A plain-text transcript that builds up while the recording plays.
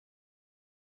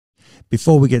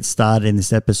Before we get started in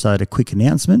this episode, a quick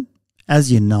announcement.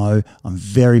 As you know, I'm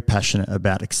very passionate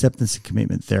about acceptance and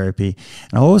commitment therapy,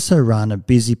 and I also run a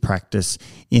busy practice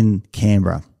in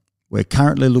Canberra. We're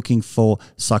currently looking for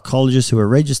psychologists who are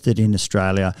registered in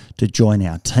Australia to join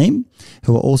our team,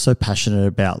 who are also passionate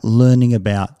about learning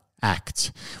about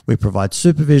ACT. We provide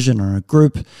supervision on a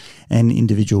group and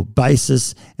individual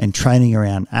basis and training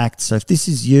around ACT. So if this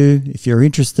is you, if you're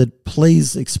interested,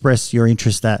 please express your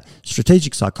interest at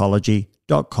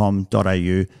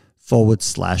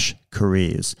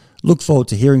strategicpsychology.com.au/careers. Look forward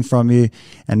to hearing from you.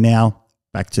 And now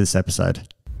back to this episode.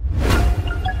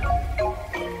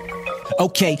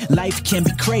 Okay, life can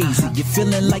be crazy. You're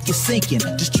feeling like you're sinking,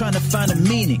 just trying to find a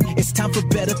meaning. It's time for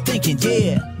better thinking,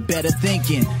 yeah, better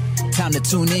thinking. Time to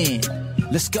tune in.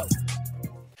 Let's go.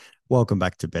 Welcome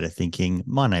back to Better Thinking.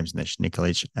 My name's Nesh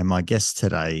Nikolic, and my guest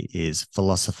today is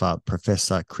philosopher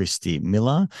Professor Kristie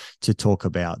Miller to talk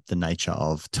about the nature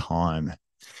of time.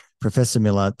 Professor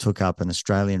Miller took up an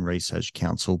Australian Research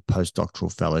Council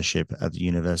postdoctoral fellowship at the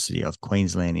University of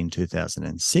Queensland in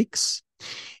 2006.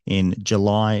 In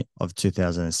July of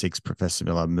 2006, Professor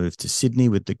Miller moved to Sydney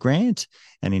with the grant,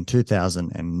 and in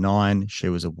 2009, she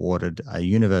was awarded a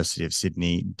University of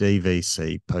Sydney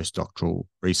DVC postdoctoral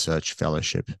research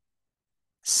fellowship.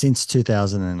 Since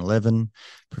 2011,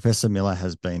 Professor Miller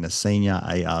has been a senior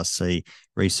ARC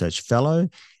research fellow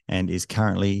and is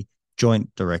currently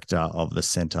joint director of the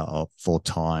Centre for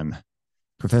Time.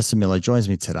 Professor Miller joins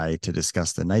me today to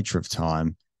discuss the nature of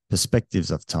time, perspectives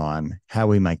of time, how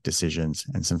we make decisions,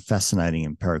 and some fascinating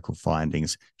empirical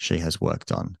findings she has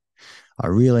worked on. I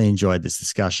really enjoyed this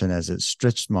discussion as it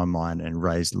stretched my mind and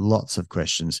raised lots of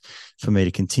questions for me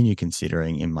to continue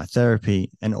considering in my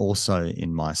therapy and also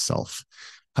in myself.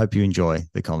 Hope you enjoy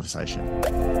the conversation.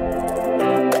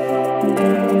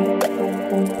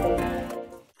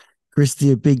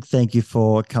 Kristie, a big thank you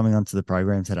for coming onto the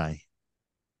program today.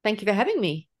 Thank you for having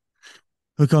me.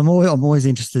 Look, I'm always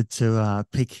interested to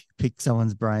pick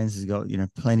someone's brains who's got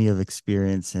plenty of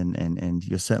experience, and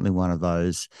you're certainly one of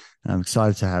those. And I'm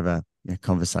excited to have a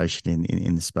conversation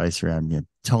in the space around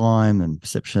time and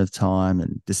perception of time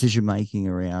and decision making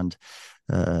around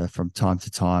from time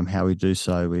to time, how we do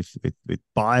so with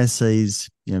biases.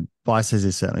 Biases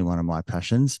is certainly one of my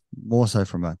passions, more so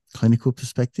from a clinical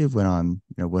perspective when I'm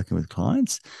working with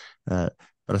clients. But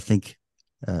I think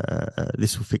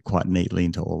this will fit quite neatly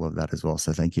into all of that as well.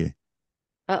 So thank you.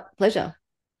 Pleasure.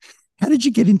 How did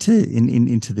you get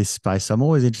into this space? I'm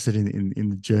always interested in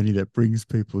the journey that brings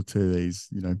people to these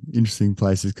interesting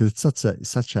places, because it's such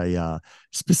a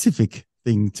specific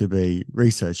thing to be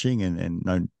researching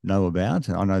and know about.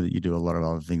 And I know that you do a lot of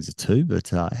other things too, but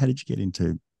how did you get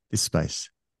into this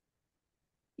space?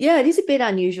 Yeah, it is a bit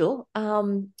unusual.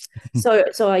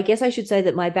 So I guess I should say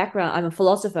that my background, I'm a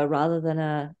philosopher rather than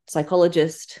a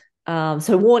psychologist.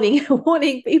 So warning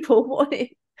people.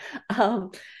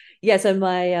 So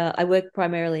I work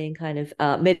primarily in kind of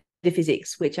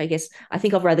metaphysics, which I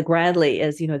think of rather grandly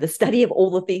as the study of all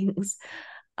the things.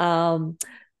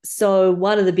 So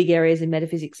one of the big areas in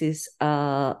metaphysics is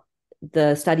the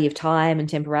study of time and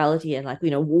temporality, and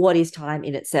what is time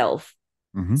in itself.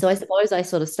 Mm-hmm. So I suppose I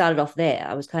sort of started off there.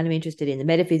 I was kind of interested in the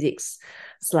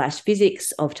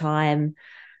metaphysics/physics of time.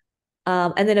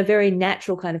 And then a very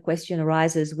natural kind of question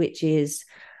arises, which is,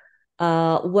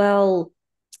 there's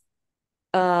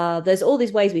all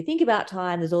these ways we think about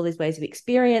time. There's all these ways we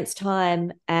experience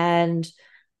time. And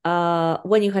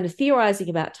when you're kind of theorizing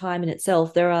about time in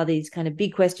itself, there are these kind of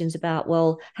big questions about,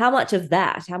 how much of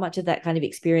that kind of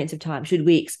experience of time should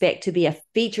we expect to be a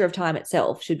feature of time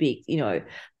itself? Should we,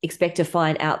 expect to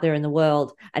find out there in the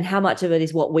world? And how much of it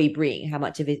is what we bring? How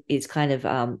much of it is kind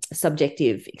of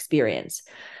subjective experience?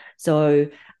 So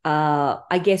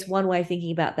I guess one way of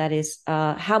thinking about that is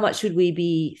how much should we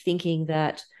be thinking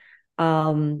that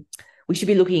we should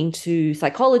be looking to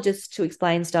psychologists to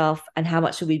explain stuff, and how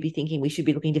much should we be thinking we should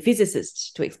be looking to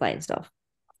physicists to explain stuff?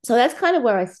 So that's kind of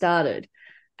where I started,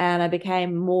 and I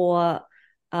became more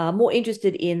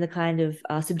interested in the kind of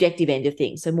subjective end of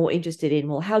things. So more interested in,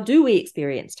 how do we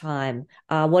experience time?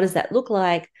 What does that look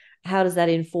like? How does that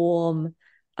inform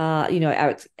our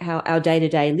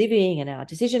day-to-day living and our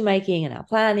decision making and our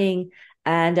planning?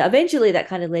 And eventually that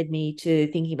kind of led me to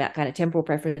thinking about kind of temporal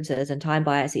preferences and time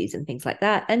biases and things like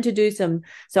that. And to do so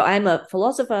I'm a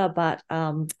philosopher, but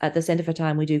at the Centre for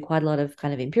Time, we do quite a lot of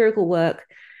kind of empirical work,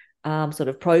 sort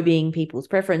of probing people's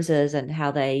preferences and how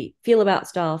they feel about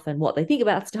stuff and what they think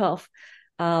about stuff.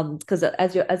 Because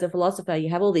as a philosopher,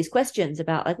 you have all these questions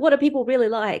about what do people really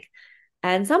like?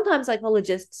 And sometimes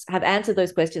psychologists have answered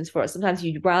those questions for us. Sometimes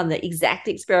you run the exact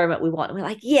experiment we want, and we're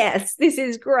like, yes, this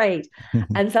is great.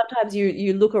 And sometimes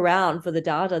you look around for the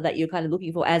data that you're kind of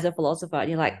looking for as a philosopher, and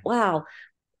you're like, wow,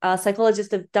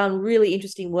 psychologists have done really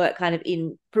interesting work kind of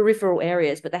in peripheral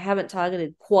areas, but they haven't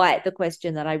targeted quite the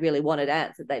question that I really wanted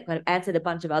answered. They've kind of answered a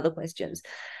bunch of other questions.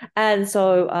 And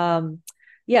so,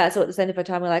 so at the Centre for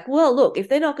Time, we're like, well, look, if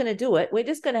they're not going to do it, we're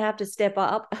just going to have to step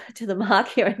up to the mark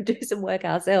here and do some work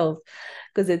ourselves,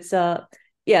 because it's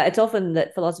often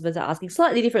that philosophers are asking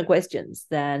slightly different questions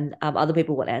than other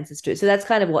people want answers to. So that's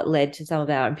kind of what led to some of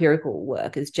our empirical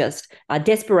work, is just a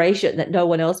desperation that no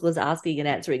one else was asking and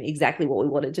answering exactly what we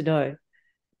wanted to know.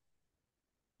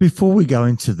 Before we go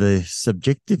into the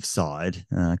subjective side,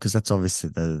 because that's obviously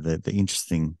the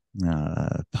interesting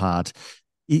part,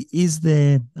 is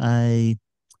there a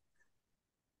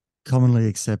commonly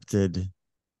accepted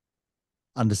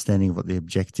understanding of what the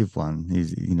objective one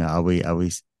is? Are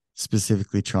we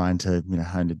specifically trying to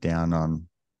hone it down on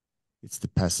it's the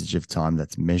passage of time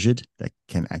that's measured, that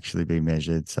can actually be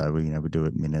measured? So we do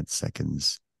it minutes,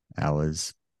 seconds,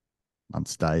 hours,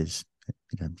 months, days,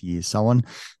 years, so on.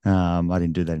 I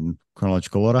didn't do that in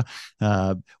chronological order,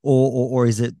 or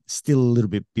is it still a little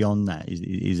bit beyond that?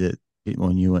 Is it a bit more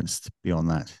nuanced beyond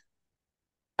that?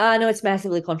 No, it's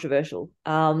massively controversial.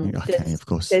 Okay, of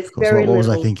course. Very What was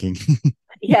I little. thinking?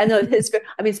 Yeah, no,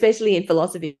 especially in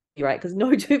philosophy, right? Because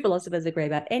no two philosophers agree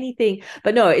about anything.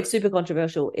 But no, it's super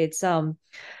controversial. It's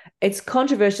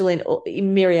controversial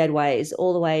in myriad ways,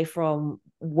 all the way from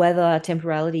whether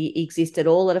temporality exists at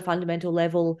all at a fundamental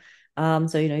level.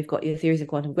 So you've got your theories of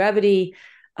quantum gravity.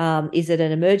 Is it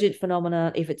an emergent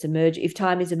phenomenon? If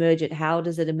time is emergent, how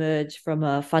does it emerge from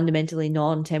a fundamentally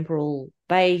non-temporal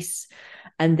base?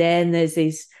 And then there's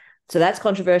these. So that's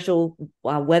controversial,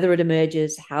 whether it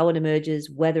emerges, how it emerges,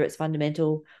 whether it's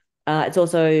fundamental. It's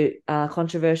also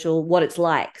controversial what it's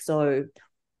like. So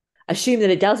assume that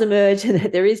it does emerge and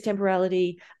that there is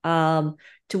temporality. To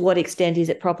what extent is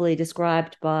it properly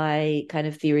described by kind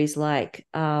of theories like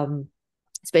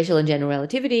special and general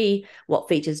relativity? What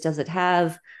features does it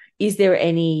have? Is there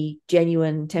any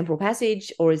genuine temporal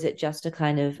passage, or is it just a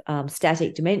kind of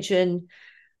static dimension?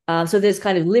 So there's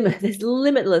kind of there's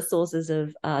limitless sources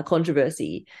of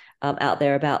controversy out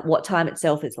there about what time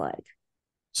itself is like.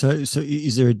 So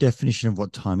is there a definition of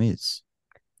what time is?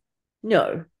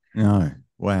 No. No.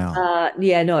 Wow.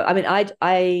 Yeah, no. I mean, I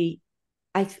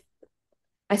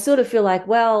sort of feel like,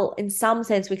 well, in some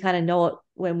sense, we kind of know it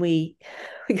when we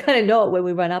kind of know it when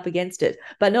we run up against it.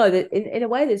 But no, in a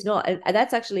way, there's not. And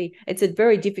that's actually, it's a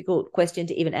very difficult question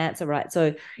to even answer, right?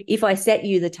 So if I set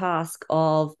you the task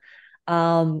of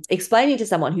explaining to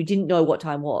someone who didn't know what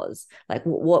time was, like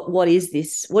what is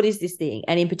this thing,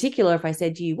 and in particular if I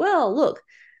said to you, well, look,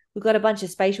 we've got a bunch of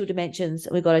spatial dimensions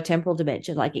and we've got a temporal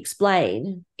dimension, like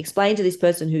explain to this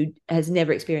person who has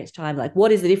never experienced time, like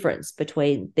what is the difference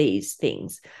between these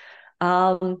things.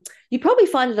 You probably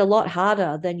find it a lot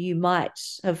harder than you might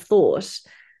have thought,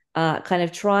 kind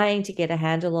of trying to get a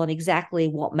handle on exactly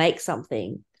what makes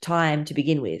something time to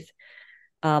begin with.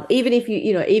 Even if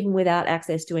even without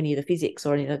access to any of the physics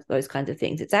or any of those kinds of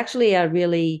things, it's actually a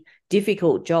really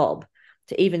difficult job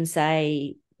to even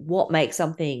say what makes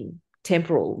something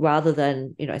temporal rather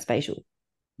than spatial.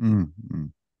 Mm-hmm.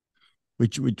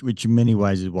 Which in many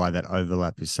ways is why that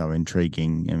overlap is so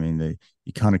intriguing. I mean,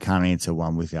 you kind of can't answer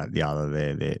one without the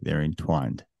other. They're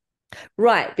entwined,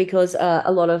 right? Because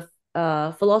a lot of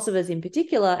philosophers, in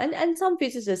particular, and some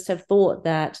physicists have thought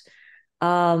that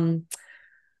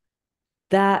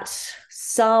that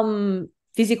some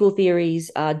physical theories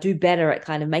do better at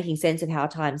kind of making sense of how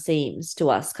time seems to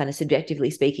us, kind of subjectively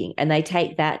speaking, and they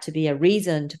take that to be a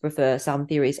reason to prefer some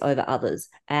theories over others.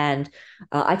 And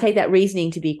I take that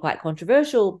reasoning to be quite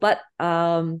controversial, but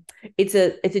it's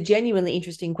a genuinely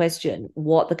interesting question,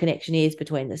 what the connection is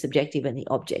between the subjective and the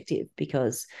objective,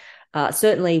 because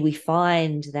certainly we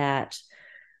find that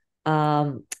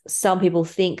some people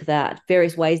think that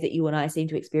various ways that you and I seem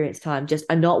to experience time just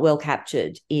are not well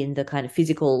captured in the kind of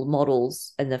physical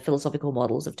models and the philosophical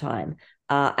models of time,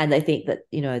 and they think that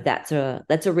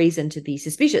that's a reason to be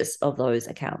suspicious of those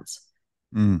accounts.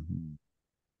 Mm-hmm.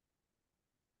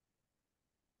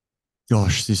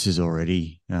 Gosh, this is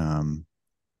already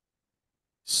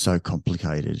so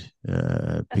complicated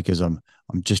because I'm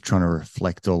just trying to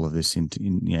reflect all of this into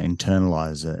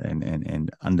internalize it and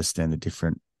understand the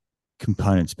different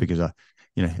components, because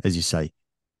as you say,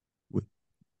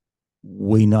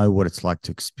 we know what it's like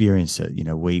to experience it.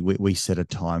 We set a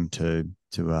time to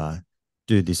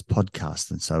do this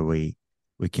podcast, and so we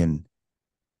can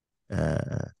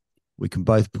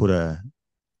both put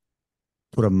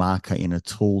put a marker in a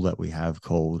tool that we have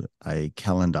called a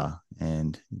calendar,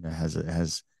 and has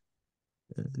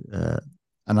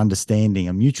an understanding,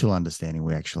 a mutual understanding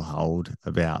we actually hold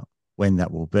about when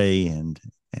that will be, and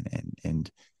then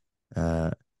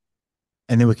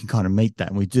we can kind of meet that,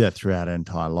 and we do that throughout our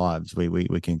entire lives. We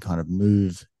can kind of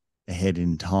move ahead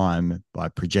in time by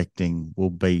projecting.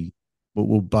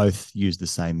 We'll both use the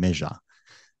same measure,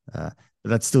 but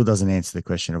that still doesn't answer the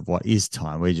question of what is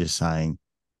time. We're just saying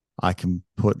I can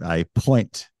put a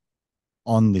point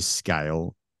on this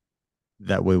scale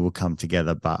that we will come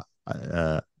together, but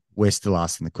we're still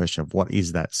asking the question of what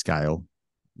is that scale?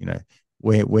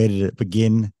 Where did it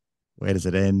begin? Where does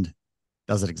it end?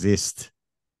 Does it exist?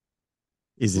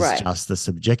 Is this just a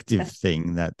subjective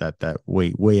thing that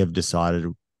we have decided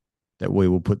that we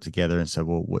will put together, and so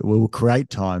we will create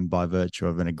time by virtue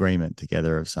of an agreement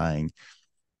together of saying,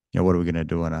 what are we going to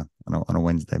do on a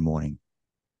Wednesday morning?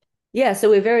 Yeah, so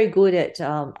we're very good at,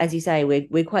 as you say,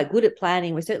 we're quite good at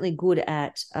planning. We're certainly good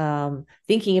at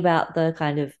thinking about the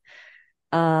kind of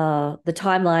the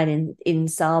timeline in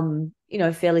some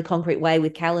fairly concrete way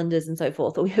with calendars and so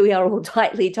forth. We are all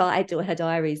tightly tied to our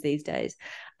diaries these days.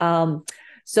 So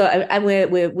and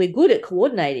we're good at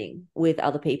coordinating with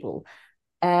other people,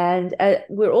 and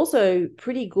we're also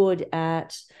pretty good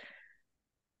at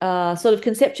sort of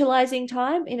conceptualizing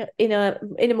time in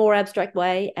a more abstract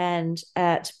way, and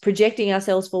at projecting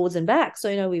ourselves forwards and back.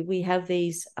 So we have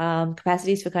these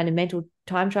capacities for kind of mental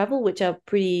time travel, which are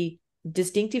pretty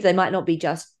distinctive. They may not be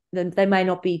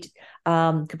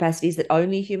capacities that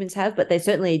only humans have, but they're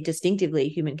certainly distinctively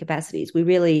human capacities. We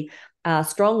really are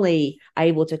strongly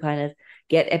able to kind of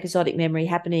get episodic memory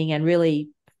happening, and really,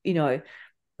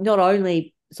 not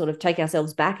only sort of take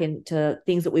ourselves back into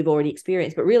things that we've already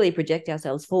experienced, but really project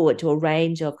ourselves forward to a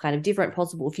range of kind of different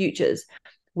possible futures,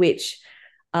 which,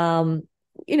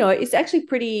 it's actually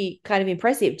pretty kind of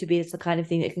impressive to be. It's the kind of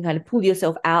thing that can kind of pull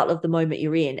yourself out of the moment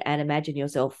you're in and imagine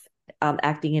yourself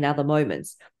acting in other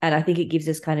moments. And I think it gives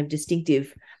us kind of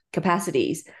distinctive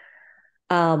capacities,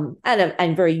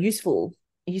 and very useful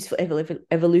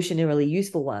evolutionarily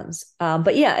useful ones.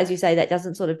 But yeah, as you say, that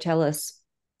doesn't sort of tell us.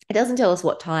 It doesn't tell us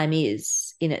what time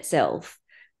is in itself.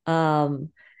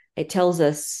 It tells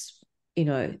us,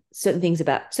 certain things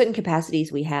about certain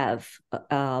capacities we have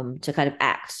to kind of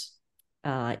act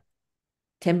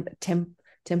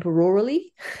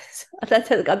temporarily. I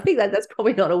think that's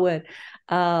probably not a word.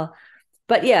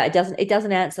 But yeah, it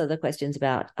doesn't answer the questions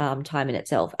about time in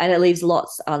itself, and it leaves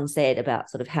lots unsaid about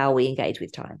sort of how we engage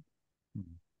with time.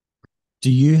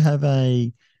 Do you have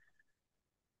a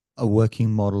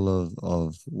working model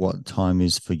of what time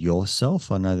is for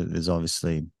yourself? I know that there's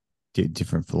obviously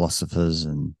different philosophers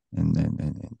and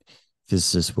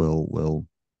physicists will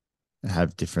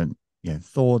have different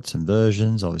thoughts and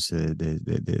versions. Obviously,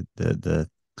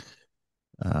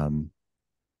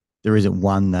 there isn't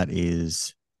one that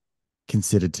is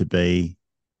considered to be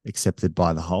accepted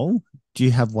by the whole. Do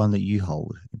you have one that you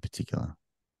hold in particular?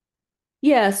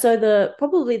 Yeah, so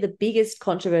probably the biggest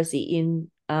controversy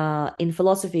in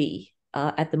philosophy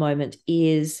at the moment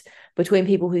is between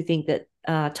people who think that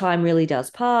time really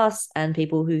does pass and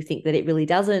people who think that it really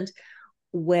doesn't,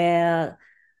 where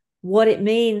what it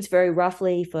means very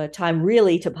roughly for time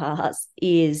really to pass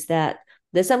is that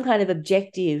there's some kind of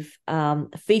objective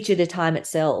feature to time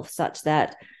itself, such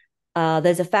that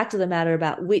there's a fact of the matter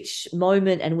about which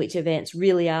moment and which events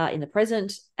really are in the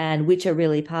present, and which are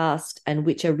really past, and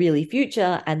which are really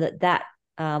future, and that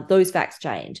those facts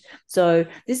change. So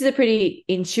this is a pretty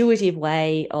intuitive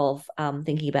way of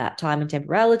thinking about time and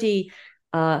temporality.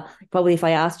 Probably if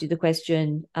I asked you the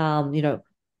question, do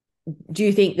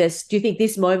you think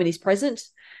this moment is present?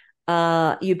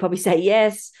 You'd probably say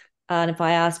yes. And if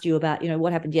I asked you about,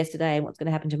 what happened yesterday and what's going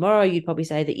to happen tomorrow, you'd probably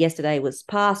say that yesterday was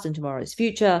past and tomorrow is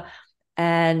future.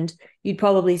 And you'd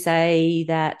probably say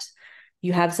that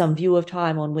you have some view of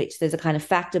time on which there's a kind of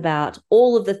fact about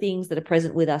all of the things that are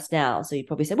present with us now. So you'd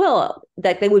probably say, well,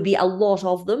 that there would be a lot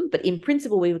of them, but in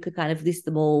principle, we could kind of list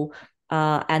them all,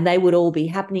 and they would all be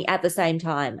happening at the same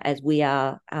time as we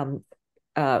are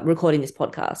recording this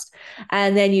podcast.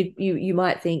 And then you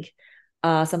might think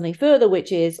something further,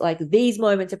 which is like, these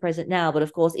moments are present now, but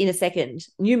of course, in a second,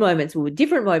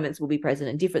 different moments will be present,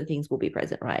 and different things will be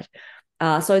present, right?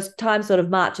 So as time sort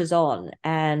of marches on,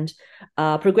 and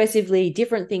progressively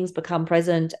different things become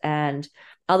present, and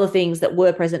other things that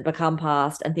were present become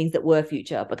past, and things that were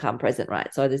future become present,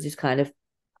 right? So there's this kind of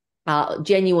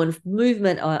genuine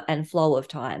movement and flow of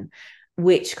time,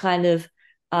 which kind of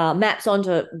maps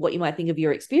onto what you might think of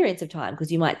your experience of time,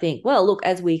 because you might think, well, look,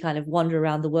 as we kind of wander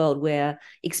around the world, we're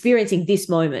experiencing this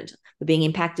moment. We're being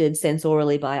impacted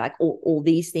sensorially by like all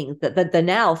these things, the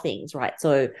now things, right?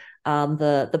 So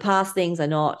the past things are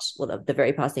not, well, the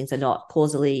very past things are not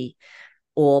causally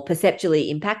or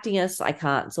perceptually impacting us. I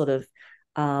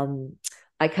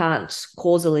can't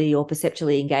causally or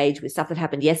perceptually engage with stuff that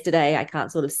happened yesterday. I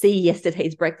can't sort of see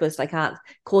yesterday's breakfast. I can't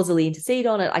causally intercede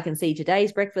on it. I can see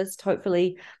today's breakfast,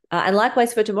 hopefully. And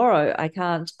likewise for tomorrow, I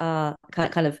can't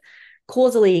kind of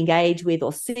causally engage with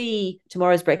or see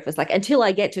tomorrow's breakfast, like until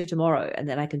I get to tomorrow, and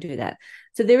then I can do that.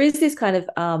 So there is this kind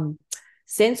of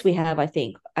sense we have, I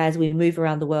think, as we move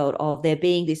around the world, of there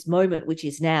being this moment, which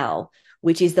is now,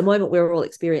 which is the moment we're all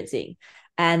experiencing.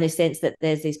 And the sense that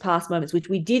there's these past moments which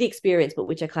we did experience, but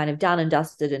which are kind of done and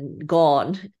dusted and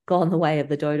gone the way of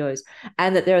the dodos.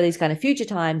 And that there are these kind of future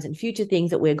times and future things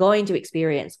that we're going to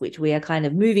experience, which we are kind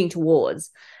of moving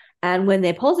towards. And when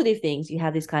they're positive things, you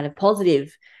have this kind of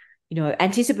positive,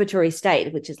 anticipatory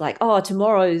state, which is like, oh,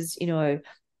 tomorrow's,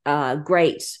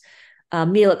 great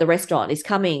meal at the restaurant is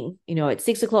coming, at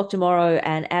 6 o'clock tomorrow.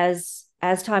 And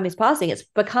as time is passing, it's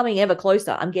becoming ever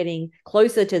closer. I'm getting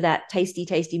closer to that tasty,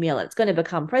 tasty meal. It's going to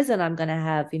become present. I'm going to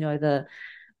have,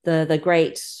 the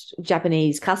great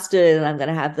Japanese custard, and I'm going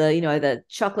to have the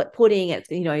chocolate pudding. It's,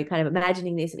 you're kind of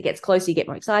imagining this, and it gets closer, you get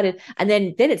more excited. And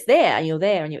then it's there, and you're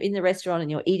there, and you're in the restaurant,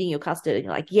 and you're eating your custard, and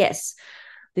you're like, yes,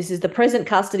 this is the present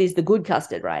custard, is the good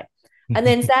custard, right? And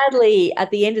then sadly,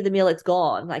 at the end of the meal, it's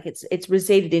gone. Like it's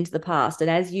receded into the past. And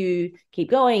as you keep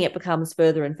going, it becomes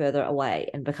further and further away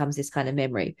and becomes this kind of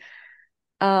memory.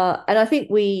 And I think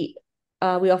we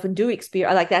often do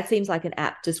experience, like, that seems like an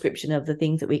apt description of the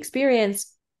things that we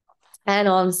experience. And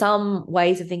on some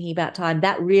ways of thinking about time,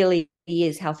 that really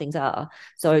is how things are.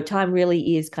 So time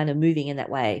really is kind of moving in that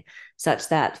way, such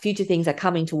that future things are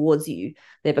coming towards you,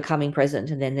 they're becoming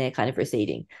present, and then they're kind of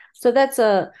receding. So that's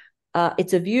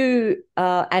it's a view,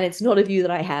 and it's not a view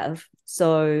that I have.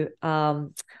 So I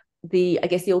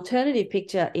guess the alternative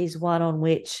picture is one on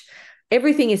which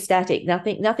everything is static.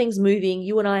 Nothing's moving.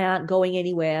 You and I aren't going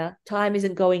anywhere. Time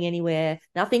isn't going anywhere.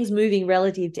 Nothing's moving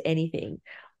relative to anything.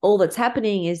 All that's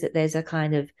happening is that there's a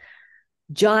kind of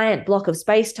giant block of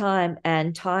space-time,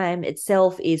 and time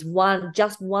itself is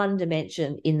just one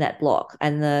dimension in that block.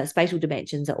 And the spatial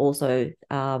dimensions are also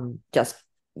just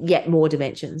yet more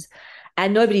dimensions.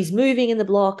 And nobody's moving in the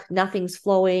block, nothing's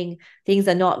flowing, things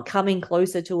are not coming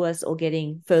closer to us or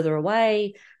getting further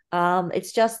away.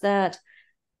 It's just that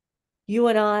you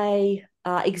and I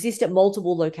exist at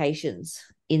multiple locations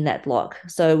in that block.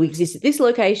 So we exist at this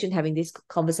location having this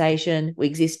conversation. We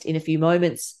exist in a few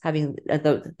moments having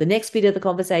the next bit of the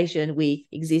conversation. We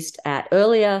exist at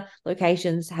earlier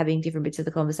locations having different bits of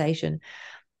the conversation.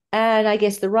 And I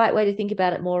guess the right way to think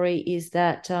about it, Maury, is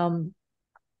that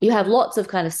you have lots of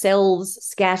kind of selves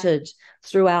scattered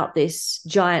throughout this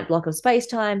giant block of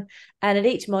space-time. And at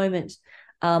each moment,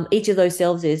 each of those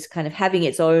selves is kind of having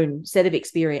its own set of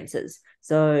experiences.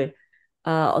 So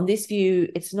on this view,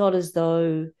 it's not as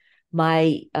though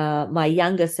my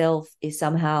younger self is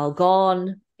somehow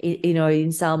gone,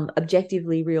 in some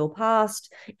objectively real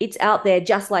past. It's out there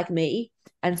just like me.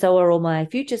 And so are all my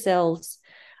future selves.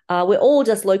 We're all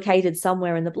just located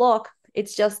somewhere in the block.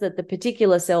 It's just that the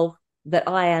particular self that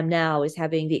I am now is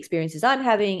having the experiences I'm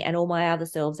having, and all my other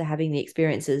selves are having the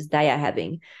experiences they are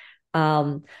having.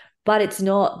 But it's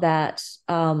not that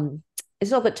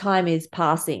time is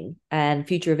passing and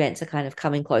future events are kind of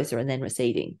coming closer and then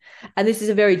receding. And this is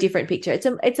a very different picture.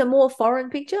 It's a more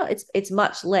foreign picture. It's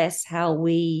much less how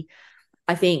we,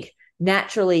 I think,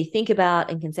 naturally think about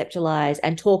and conceptualize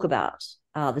and talk about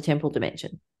the temporal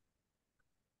dimension.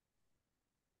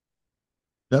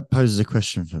 That poses a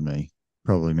question for me.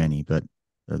 Probably many, but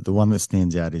the one that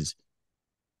stands out is,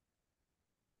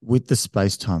 with the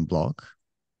space-time block,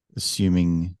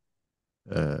 assuming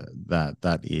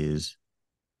that is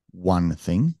one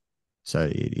thing, so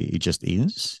it just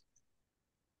is,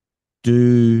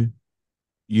 do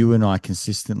you and I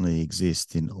consistently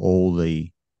exist in all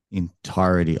the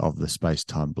entirety of the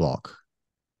space-time block,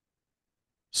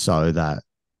 so that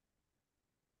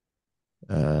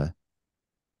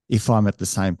if I'm at the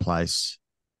same place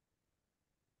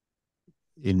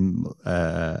in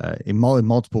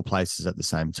multiple places at the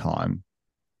same time,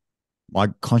 my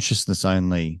consciousness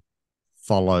only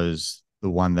follows the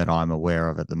one that I'm aware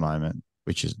of at the moment,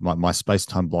 which is my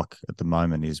space-time block at the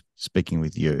moment is speaking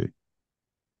with you.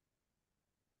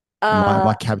 Am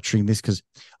I capturing this? Because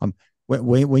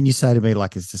when you say to me,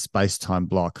 like, it's a space-time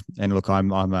block, and look,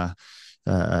 I'm a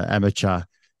amateur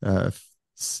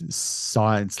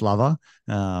science lover,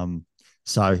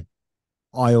 so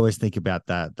I always think about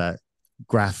that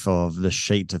graph of the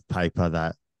sheet of paper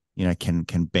that can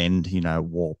bend,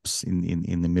 warps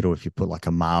in the middle if you put like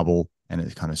a marble and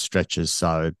it kind of stretches.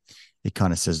 So it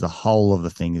kind of says the whole of the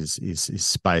thing is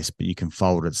space, but you can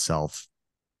fold itself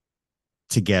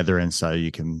together, and so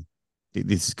you can.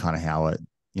 This is kind of how it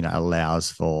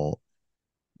allows for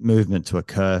movement to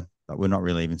occur. But we're not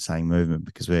really even saying movement,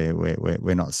 because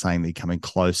we're not saying they're coming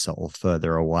closer or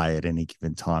further away at any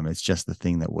given time. It's just the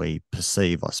thing that we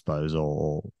perceive, I suppose.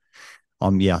 Or I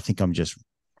think I'm just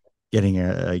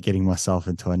getting myself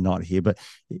into a knot here. But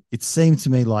it seemed to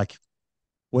me like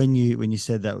when you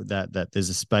said that there's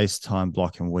a space time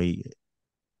block and we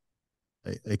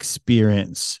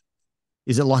experience,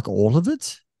 is it like all of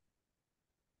it?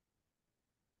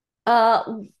 Uh,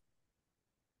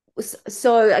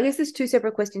 so I guess there's two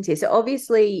separate questions here. So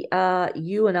obviously,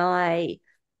 you and I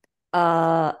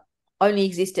only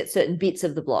exist at certain bits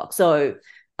of the block. So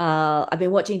I've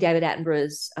been watching David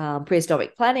Attenborough's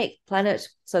Prehistoric Planet.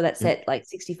 So that's set like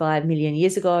 65 million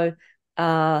years ago.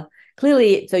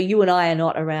 Clearly, so you and I are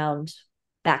not around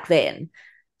back then.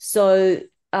 So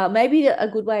maybe a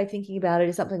good way of thinking about it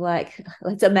is something like,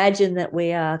 let's imagine that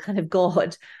we are kind of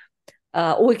God,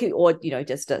 or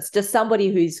just somebody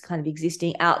who's kind of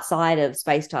existing outside of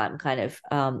space-time, kind of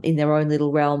in their own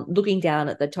little realm, looking down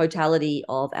at the totality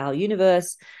of our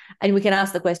universe. And we can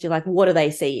ask the question, like, what are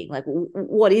they seeing? Like,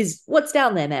 what's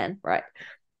down there, man? Right.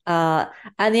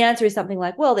 And the answer is something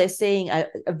like, well, they're seeing a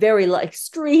very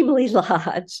extremely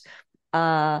large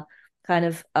kind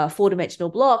of four-dimensional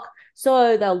block.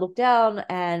 So they'll look down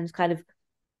and kind of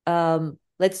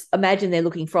let's imagine they're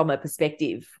looking from a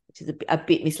perspective, which is a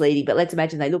bit misleading, but let's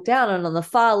imagine they look down and on the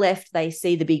far left, they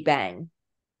see the Big Bang.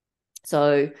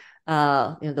 So,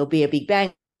 there'll be a Big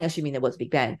Bang, assuming there was a Big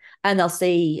Bang, and they'll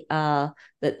see that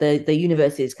the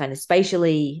universe is kind of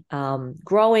spatially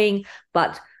growing,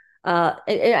 but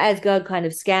as God kind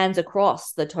of scans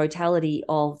across the totality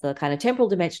of the kind of temporal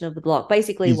dimension of the block,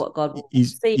 basically what God will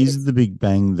see is the Big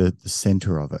Bang the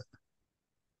center of it?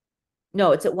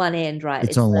 No, it's at one end, right?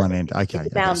 It's on one end. Okay. It's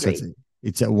the boundary. So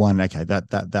it's at one. Okay.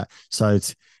 That. So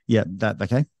it's that.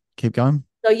 Okay. Keep going.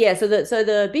 So yeah, so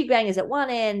the Big Bang is at one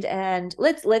end, and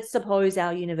let's suppose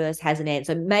our universe has an end.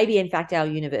 So maybe in fact our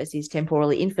universe is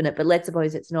temporally infinite, but let's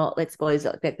suppose it's not. Let's suppose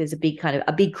that there's a big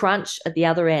crunch at the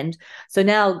other end. So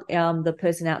now the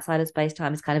person outside of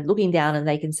space-time is kind of looking down, and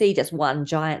they can see just one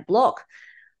giant block.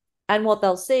 And what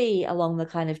they'll see along the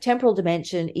kind of temporal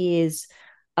dimension is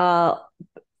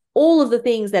all of the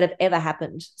things that have ever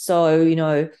happened.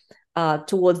 So,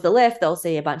 towards the left, they'll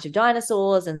see a bunch of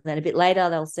dinosaurs, and then a bit later,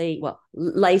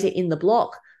 later in the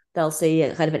block, they'll see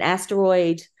a kind of an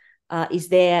asteroid is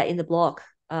there in the block.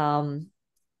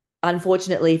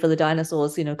 Unfortunately for the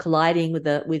dinosaurs, colliding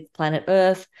with planet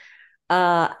Earth.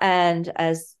 And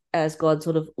as God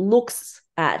sort of looks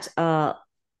at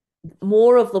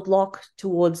more of the block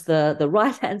towards the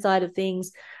right-hand side of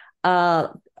things,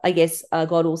 I guess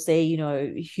God will see,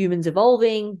 humans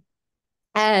evolving.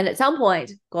 And at some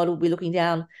point, God will be looking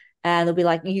down and they'll be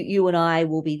like, you and I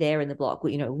will be there in the block,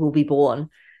 we'll be born.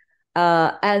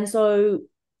 And so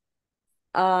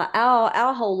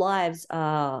our whole lives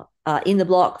are in the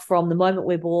block from the moment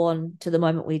we're born to the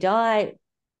moment we die.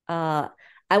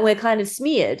 And we're kind of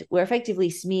smeared. We're effectively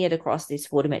smeared across this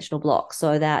four-dimensional block,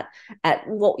 so that at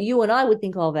what you and I would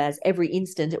think of as every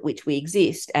instant at which we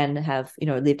exist and have,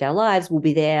 lived our lives will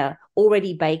be there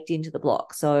already baked into the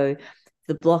block. So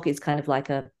the block is kind of like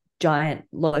a giant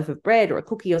loaf of bread or a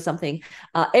cookie or something.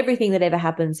 Everything that ever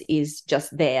happens is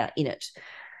just there in it.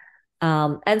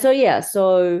 And so, yeah,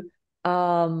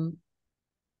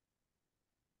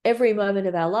 every moment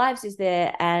of our lives is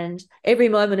there, and every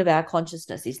moment of our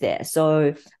consciousness is there.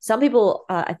 So some people,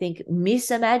 I think,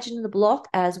 misimagine the block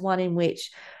as one in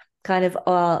which kind of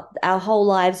our whole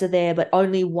lives are there, but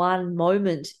only one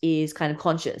moment is kind of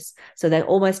conscious. So they're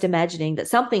almost imagining that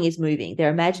something is moving.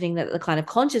 They're imagining that the kind of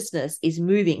consciousness is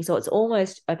moving. So it's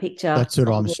almost a picture. That's what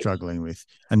I'm struggling with,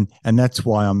 and that's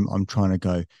why I'm trying to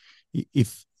go.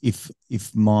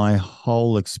 If my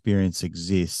whole experience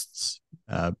exists,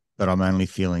 but I'm only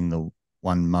feeling the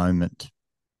one moment,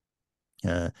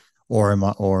 or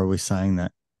are we saying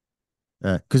that?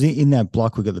 Because in that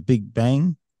block we've got the Big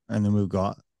Bang, and then we've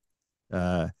got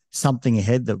something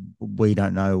ahead that we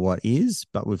don't know what is,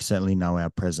 but we certainly know our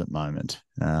present moment.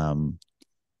 And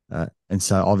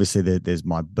so obviously there's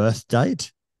my birth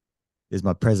date, there's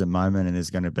my present moment, and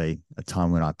there's going to be a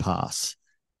time when I pass.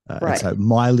 Right. And so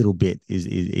my little bit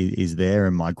is there,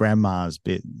 and my grandma's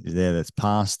bit is there that's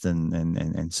past,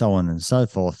 and so on and so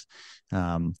forth.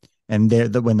 And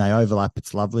when they overlap,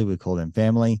 it's lovely. We call them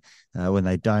family. When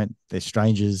they don't, they're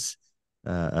strangers.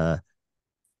 I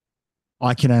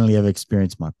can only ever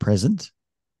experience my present,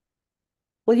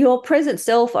 Well, your present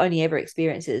self only ever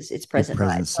experiences its its present, right?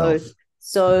 present self.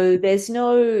 So there's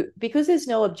no, because there's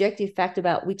no objective fact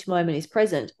about which moment is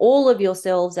present, all of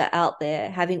yourselves are out there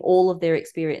having all of their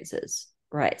experiences,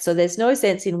 right? So there's no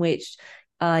sense in which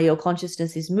your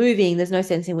consciousness is moving. There's no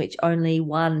sense in which only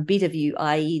one bit of you,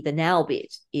 i.e., the now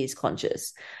bit, is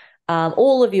conscious.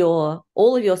 All of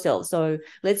yourself. So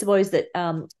let's suppose that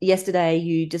yesterday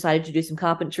you decided to do some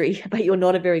carpentry, but you're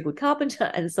not a very good carpenter,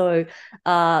 and so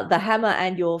the hammer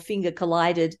and your finger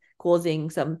collided, causing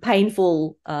some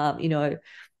painful,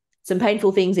 some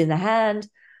painful things in the hand.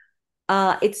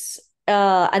 It's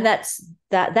and that's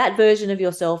that version of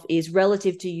yourself is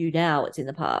relative to you now. It's in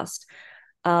the past.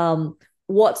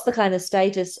 What's the kind of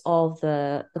status of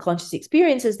the conscious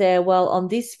experiences there? Well, on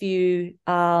this view,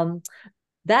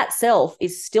 that self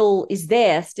is still in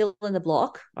the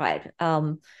block, right?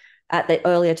 At the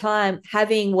earlier time,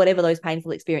 having whatever those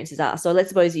painful experiences are. So let's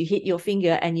suppose you hit your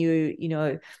finger and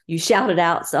you shouted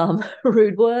out some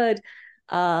rude word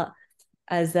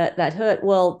as that hurt.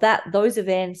 Well, those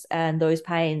events and those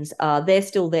pains, they're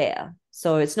still there.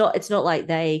 So it's not like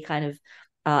they kind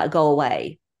of go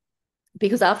away,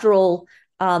 because after all,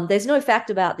 there's no fact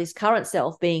about this current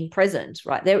self being present,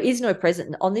 right? There is no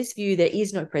present on this view. There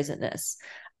is no presentness.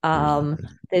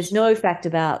 There's no fact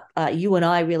about you and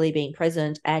I really being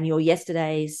present, and your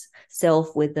yesterday's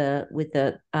self with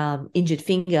the injured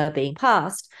finger being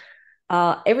past.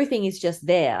 Everything is just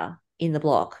there in the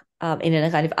block. In a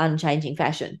kind of unchanging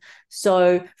fashion.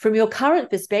 So from your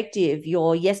current perspective,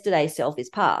 your yesterday self is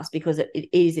past because it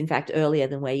is in fact earlier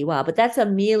than where you are. But that's a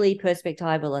merely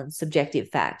perspectival and subjective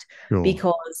fact, Sure.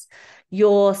 because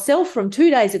your self from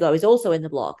 2 days ago is also in the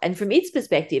block. And from its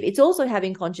perspective, it's also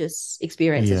having conscious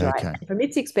experiences, right? Okay. From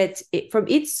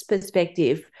its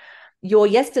perspective, your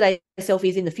yesterday self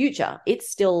is in the future.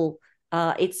 It's still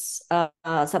it's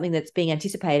something that's being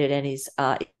anticipated and is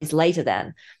later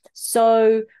than.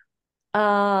 So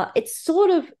it's sort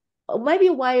of, maybe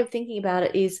a way of thinking about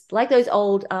it is like those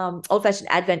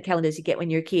old-fashioned advent calendars you get when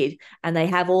you're a kid, and they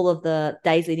have all of the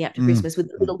days leading up to Christmas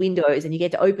with little windows, and you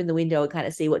get to open the window and kind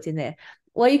of see what's in there.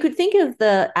 Well, you could think of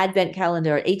the advent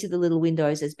calendar at each of the little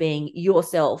windows as being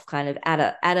yourself kind of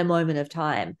at a moment of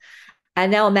time.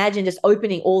 And now imagine just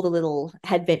opening all the little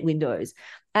advent windows,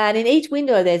 and in each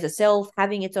window there's a self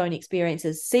having its own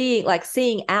experiences,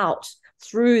 seeing out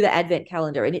through the advent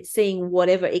calendar, and it's seeing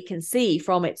whatever it can see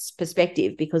from its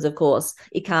perspective, because of course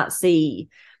it can't see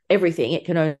everything. It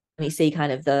can only see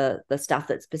kind of the stuff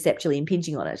that's perceptually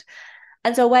impinging on it.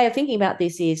 And so a way of thinking about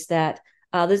this is that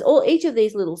there's each of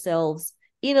these little selves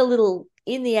in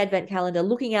the advent calendar,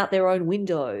 looking out their own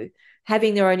window,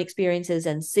 having their own experiences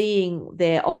and seeing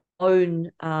their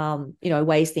own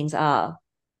ways things are.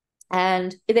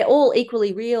 And they're all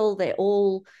equally real. They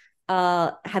all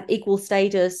have equal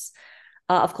status.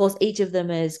 Of course, each of them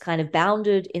is kind of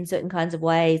bounded in certain kinds of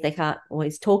ways. They can't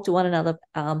always talk to one another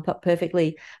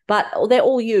perfectly, but they're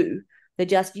all you. They're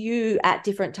just you at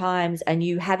different times, and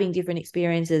you having different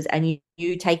experiences, and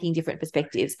you taking different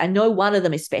perspectives. And no one of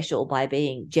them is special by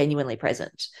being genuinely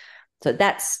present. So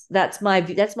that's my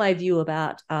view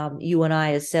about you and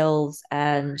I as selves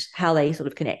and how they sort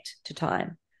of connect to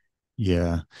time.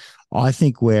 Yeah. I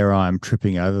think where I'm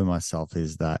tripping over myself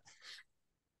is that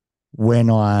when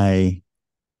I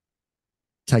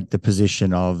take the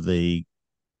position of the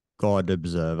God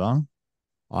observer,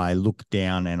 I look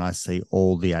down and I see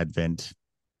all the Advent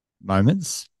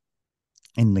moments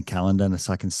in the calendar, and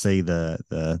so I can see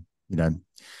the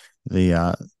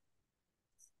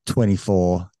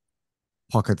 24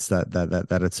 pockets that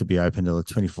are to be opened, or the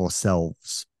 24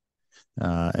 selves,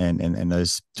 and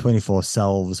those 24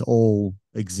 selves all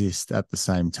exist at the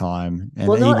same time, and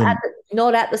Well, even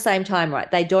not at the same time,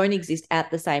 right? They don't exist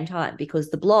at the same time, because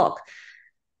the block.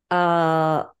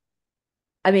 I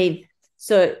mean,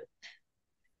 so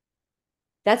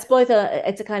that's both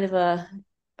it's a kind of a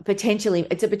potentially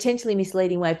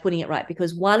misleading way of putting it, right?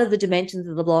 Because one of the dimensions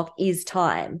of the block is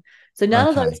time. So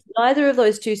neither of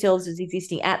those two selves is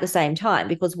existing at the same time,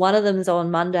 because one of them's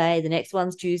on Monday, the next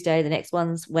one's Tuesday, the next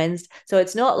one's Wednesday. So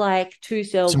it's not like two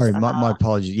selves. Sorry, my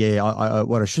apologies. Yeah, I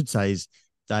what I should say is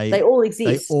they all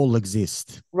exist. They all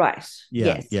exist. Right. Yeah,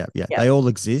 Yes. yeah. Yeah. They all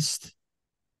exist.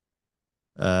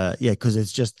 Because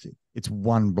it's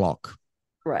one block.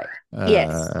 Right.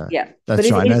 Yes. Yeah. That's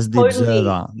right. And as the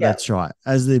observer, yeah. that's right.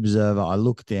 As the observer, I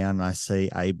look down and I see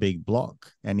a big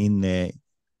block, and in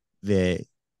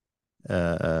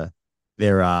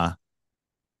there are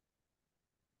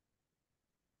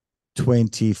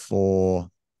 24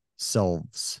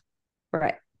 selves.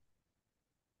 Right.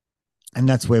 And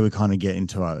that's where we kind of get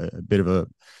into a bit of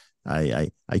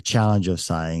a challenge of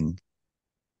saying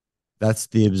that's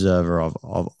the observer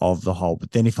of the whole.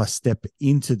 But then if I step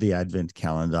into the Advent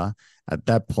calendar, at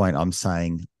that point, I'm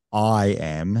saying I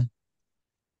am,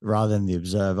 rather than the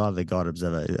observer, the God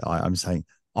observer, I'm saying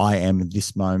I am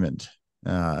this moment.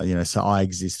 So I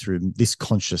exist through this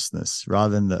consciousness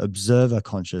rather than the observer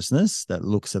consciousness that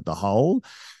looks at the whole.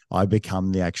 I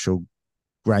become the actual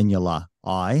granular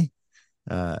I.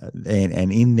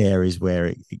 And in there is where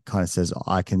it kind of says,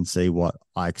 I can see what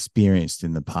I experienced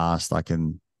in the past. I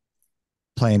can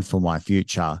plan for my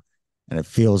future. And it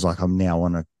feels like I'm now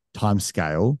on a time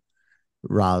scale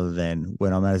rather than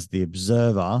when I'm as the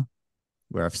observer,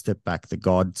 where I've stepped back, the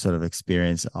God sort of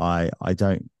experience. I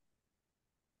don't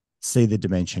see the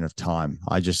dimension of time.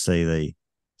 I just see the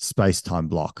space-time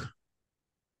block.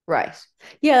 Right.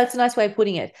 Yeah, that's a nice way of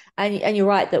putting it. And you're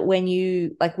right that when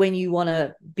you want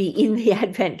to be in the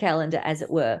Advent calendar, as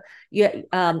it were,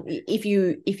 if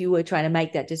you were trying to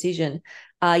make that decision,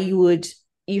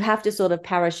 you have to sort of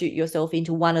parachute yourself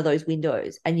into one of those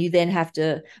windows, and you then have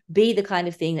to be the kind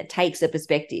of thing that takes a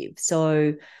perspective.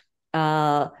 So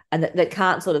and that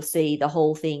can't sort of see the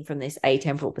whole thing from this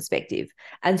atemporal perspective.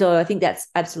 And so I think that's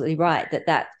absolutely right,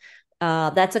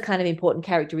 that's a kind of important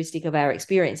characteristic of our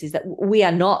experience, is that we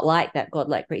are not like that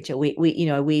godlike creature.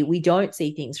 We don't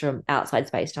see things from outside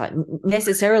space-time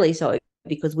necessarily, so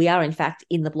because we are in fact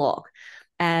in the block.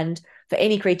 And for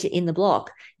any creature in the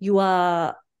block, you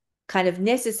are kind of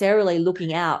necessarily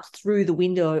looking out through the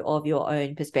window of your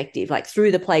own perspective, like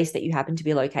through the place that you happen to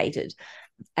be located.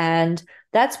 And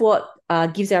that's what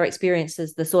gives our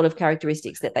experiences the sort of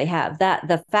characteristics that they have, that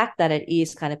the fact that it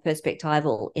is kind of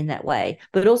perspectival in that way,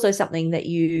 but also something that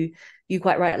you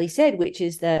quite rightly said, which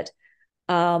is that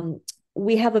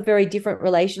we have a very different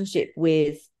relationship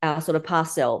with our sort of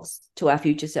past selves to our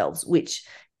future selves, which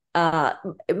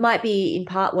it might be in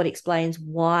part what explains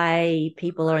why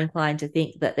people are inclined to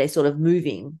think that they're sort of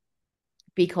moving,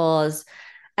 because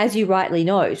as you rightly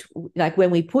note, like when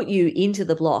we put you into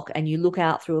the block and you look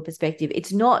out through a perspective,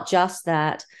 it's not just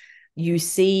that you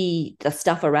see the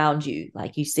stuff around you,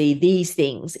 like you see these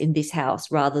things in this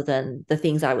house rather than the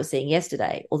things I was seeing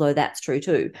yesterday, although that's true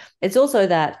too. It's also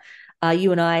that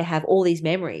you and I have all these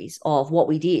memories of what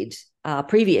we did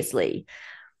previously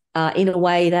in a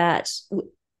way that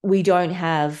we don't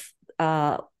have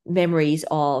memories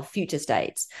of future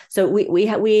states. So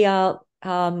we are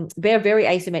bear very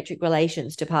asymmetric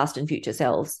relations to past and future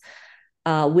selves,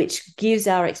 which gives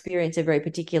our experience a very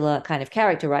particular kind of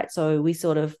character, right? So we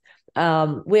sort of,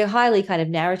 we're highly kind of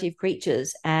narrative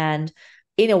creatures, and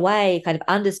in a way, kind of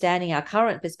understanding our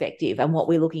current perspective and what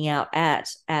we're looking out at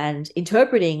and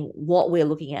interpreting what we're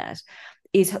looking at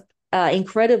is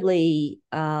incredibly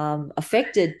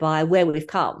affected by where we've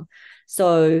come.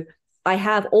 So I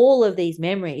have all of these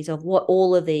memories of what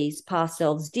all of these past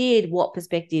selves did, what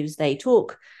perspectives they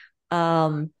took,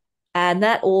 and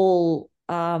that all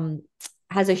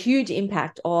has a huge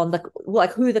impact on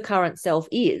who the current self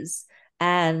is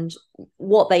and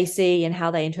what they see and how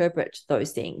they interpret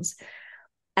those things.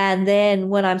 And then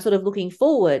when I'm sort of looking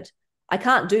forward, I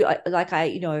can't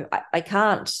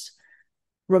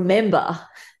remember,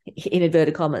 in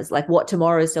inverted commas, like what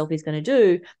tomorrow's self is going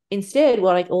to do. Instead,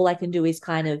 all I can do is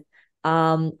kind of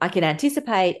I can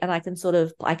anticipate, and I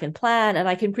can plan, and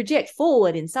I can project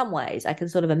forward in some ways. I can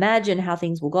sort of imagine how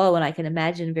things will go, and I can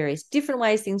imagine various different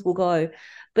ways things will go.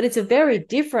 But it's a very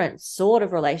different sort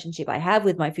of relationship I have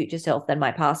with my future self than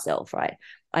my past self, right?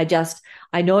 I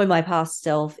know my past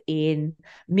self in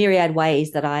myriad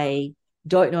ways that I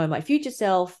don't know my future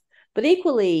self, but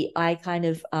equally, I kind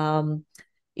of,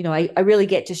 I really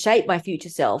get to shape my future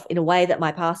self in a way that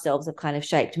my past selves have kind of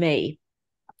shaped me.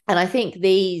 And I think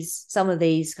some of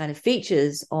these kind of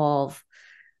features of,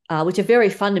 which are very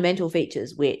fundamental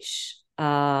features, which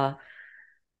are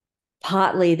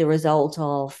partly the result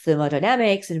of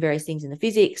thermodynamics and various things in the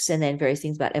physics, and then various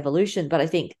things about evolution. But I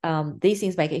think these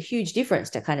things make a huge difference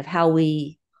to kind of how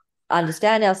we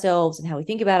understand ourselves and how we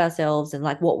think about ourselves and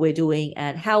like what we're doing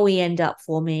and how we end up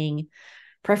forming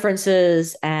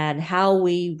preferences and how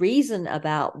we reason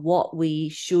about what we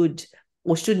should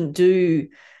or shouldn't do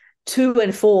to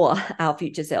and for our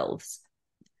future selves,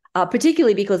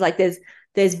 particularly because like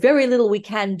there's very little we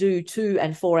can do to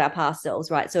and for our past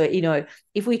selves, right? So,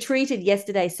 if we treated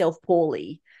yesterday's self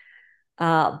poorly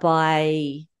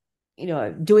by,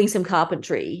 doing some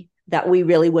carpentry that we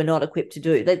really were not equipped to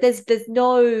do,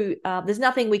 there's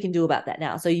nothing we can do about that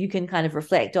now. So you can kind of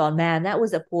reflect on, man, that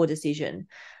was a poor decision.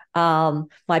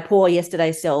 My poor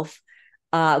yesterday self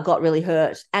got really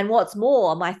hurt. And what's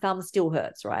more, my thumb still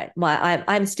hurts, right?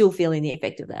 I'm still feeling the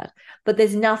effect of that. But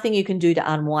there's nothing you can do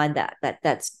to unwind that.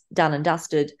 That's done and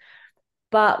dusted.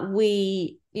 But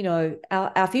we,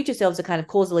 our future selves are kind of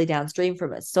causally downstream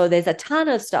from us. So there's a ton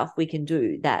of stuff we can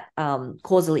do that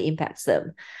causally impacts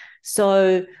them.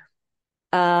 So,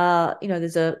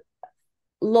 there's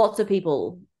lots of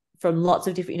people from lots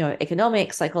of different,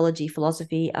 economics, psychology,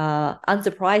 philosophy,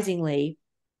 unsurprisingly,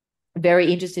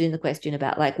 very interested in the question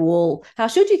about like, well, how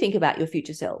should you think about your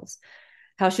future selves?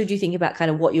 How should you think about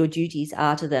kind of what your duties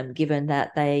are to them, given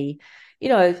that they,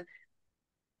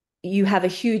 you have a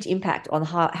huge impact on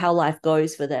how life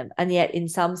goes for them. And yet in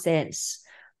some sense,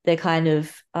 they're kind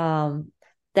of,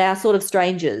 they are sort of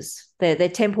strangers. They're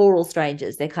temporal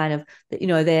strangers. They're kind of,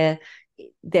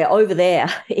 they're over there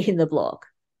in the block.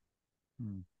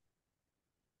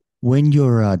 When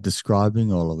you're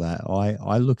describing all of that,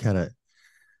 I look at it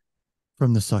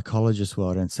from the psychologist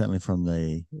world and certainly from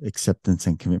the acceptance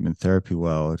and commitment therapy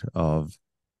world of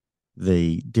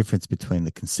the difference between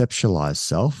the conceptualized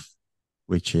self,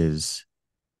 which is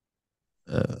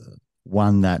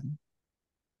one that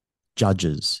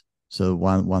judges. So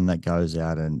one that goes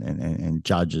out and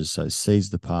judges, so sees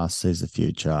the past, sees the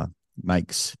future,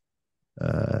 makes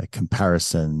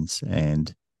comparisons,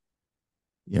 and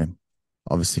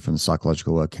obviously from the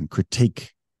psychological work can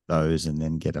critique those and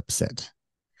then get upset.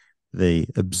 The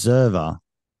observer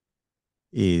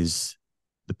is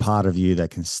the part of you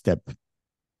that can step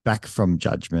back from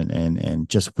judgment and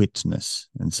just witness.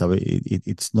 And so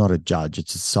it's not a judge,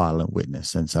 it's a silent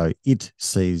witness. And so it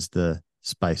sees the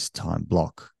space-time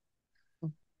block.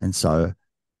 And so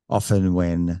often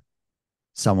when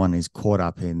someone is caught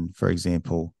up in, for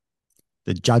example,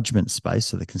 the judgment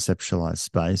space or the conceptualized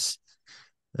space,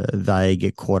 they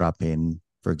get caught up in,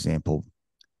 for example,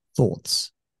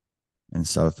 thoughts. And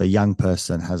so if a young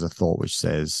person has a thought which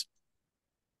says,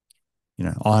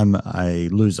 I'm a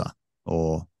loser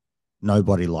or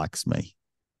nobody likes me,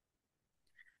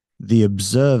 the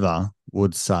observer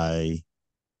would say,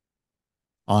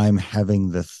 I'm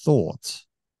having the thought,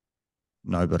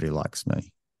 nobody likes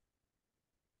me.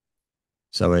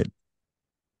 So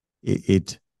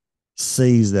it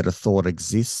sees that a thought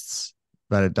exists,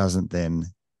 but it doesn't then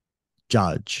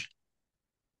judge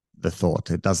the thought.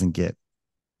 It doesn't get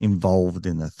involved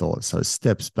in the thought. So it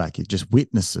steps back. It just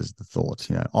witnesses the thought.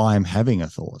 I'm having a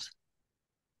thought.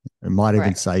 It might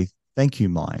even say, thank you,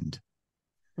 mind.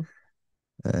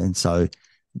 And so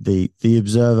the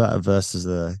observer versus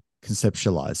the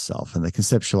conceptualized self, and the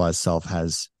conceptualized self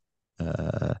has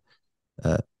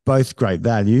both great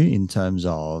value in terms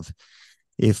of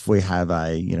if we have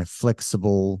a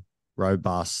flexible,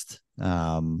 robust,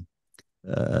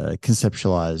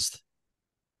 conceptualized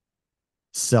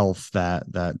self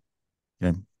that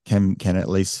can at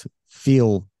least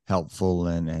feel helpful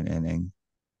and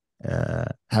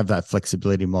have that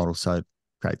flexibility model, so it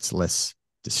creates less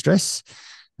distress.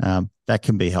 That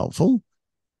can be helpful,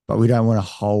 but we don't want to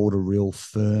hold a real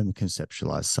firm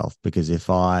conceptualized self, because if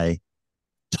I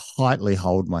tightly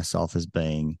hold myself as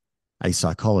being a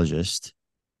psychologist,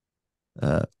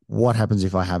 what happens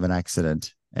if I have an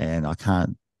accident and I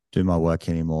can't do my work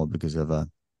anymore because of a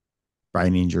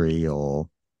brain injury or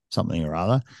something or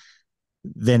other?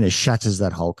 Then it shatters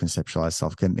that whole conceptualized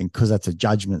self. And because that's a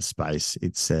judgment space,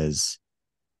 it says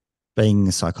being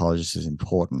a psychologist is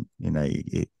important.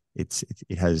 It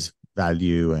has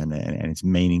value and it's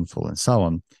meaningful and so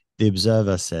on. The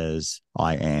observer says,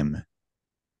 I am.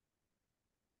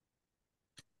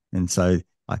 And so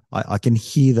I can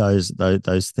hear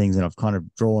those things, and I've kind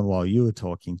of drawn while you were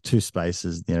talking two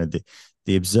spaces.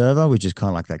 The observer, which is kind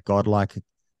of like that godlike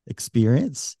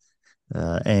experience,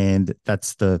 and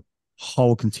that's the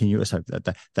whole continuous. So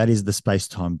that is the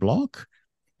space-time block,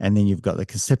 and then you've got the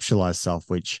conceptualized self,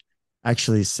 which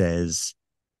actually says,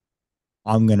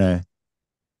 I'm going to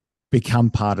become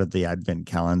part of the Advent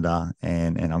calendar,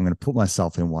 and I'm going to put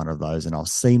myself in one of those, and I'll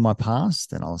see my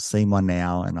past, and I'll see my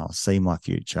now, and I'll see my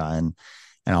future, and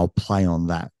I'll play on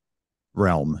that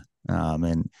realm.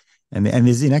 And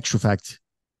there's, in actual fact,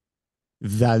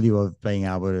 value of being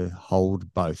able to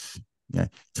hold both.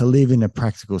 To live in a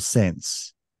practical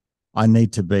sense, I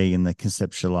need to be in the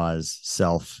conceptualized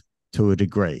self to a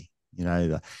degree.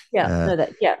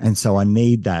 And so I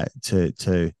need that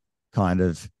to kind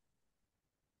of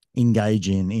engage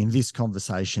in this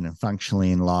conversation and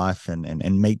functionally in life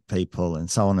and meet people and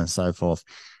so on and so forth.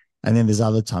 And then there's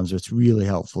other times where it's really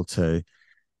helpful to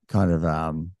kind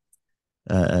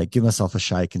of give myself a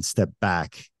shake and step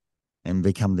back and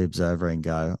become the observer and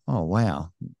go, oh,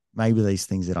 wow, maybe these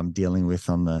things that I'm dealing with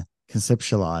on the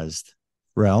conceptualized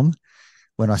realm,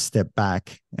 when I step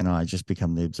back and I just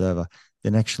become the observer,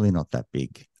 they're actually not that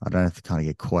big. I don't have to kind of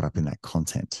get caught up in that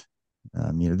content.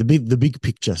 The big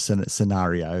picture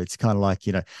scenario. It's kind of like,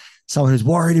 someone who's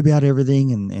worried about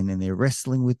everything and they're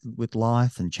wrestling with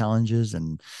life and challenges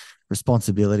and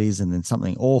responsibilities, and then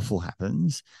something awful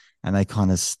happens and they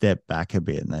kind of step back a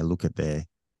bit and they look at their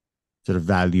sort of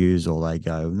values, or they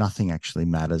go, nothing actually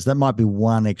matters. That might be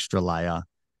one extra layer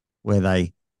where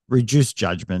they reduce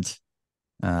judgment.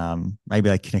 Maybe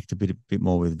they connect a bit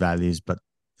more with values, but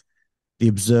the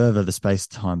observer, the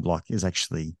space-time block, is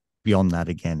actually beyond that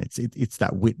again. It's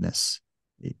that witness.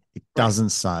 It doesn't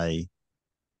say,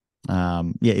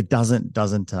 it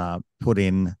doesn't put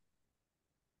in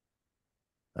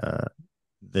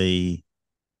the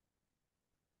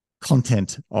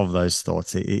content of those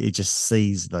thoughts. It just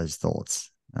sees those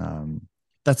thoughts.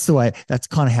 That's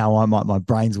kind of how my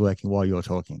brain's working while you're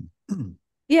talking.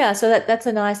 Yeah, so that's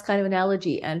a nice kind of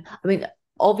analogy. And I mean,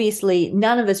 obviously,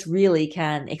 none of us really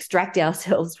can extract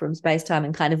ourselves from space-time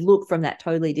and kind of look from that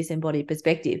totally disembodied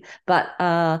perspective. But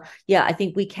I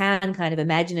think we can kind of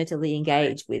imaginatively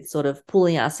engage with sort of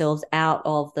pulling ourselves out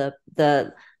of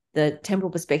the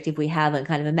temporal perspective we have and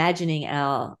kind of imagining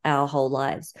our whole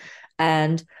lives.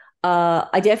 And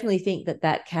I definitely think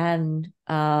that can,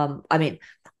 I mean,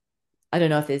 I don't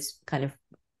know if there's kind of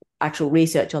actual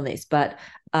research on this, but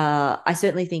I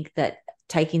certainly think that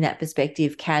taking that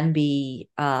perspective can be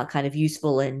kind of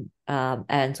useful and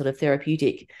sort of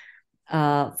therapeutic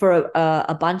for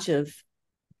a bunch of,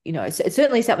 it's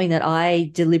certainly something that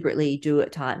I deliberately do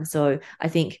at times. So I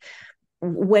think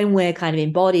when we're kind of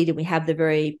embodied and we have the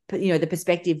the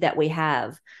perspective that we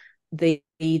have, the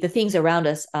things around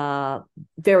us are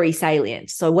very salient.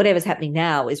 So whatever's happening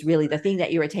now is really the thing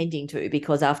that you're attending to,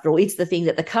 because after all, it's the thing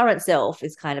that the current self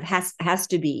is kind of has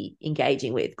to be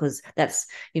engaging with, because that's,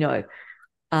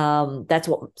 that's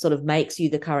what sort of makes you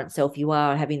the current self you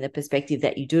are, having the perspective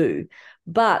that you do.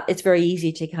 But it's very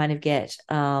easy to kind of get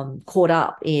caught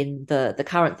up in the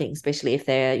current thing, especially if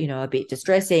they're, a bit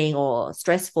distressing or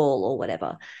stressful or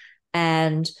whatever.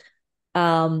 And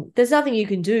there's nothing you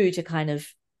can do to kind of,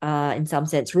 in some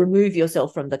sense, remove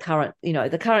yourself from the current,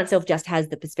 the current self just has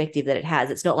the perspective that it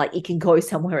has. It's not like it can go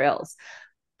somewhere else.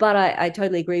 But I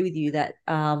totally agree with you that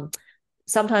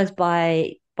sometimes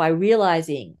by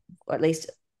realizing, or at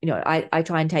least, I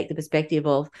try and take the perspective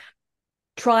of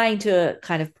trying to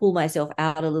kind of pull myself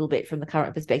out a little bit from the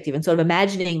current perspective and sort of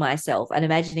imagining myself and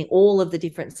imagining all of the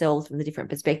different selves from the different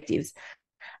perspectives.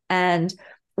 And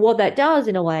what that does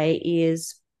in a way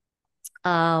is,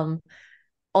 on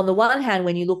the one hand,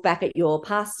 when you look back at your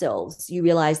past selves, you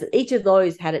realize that each of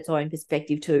those had its own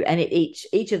perspective too. And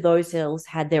each of those selves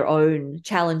had their own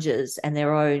challenges and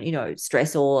their own,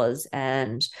 stressors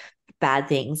and bad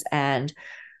things. And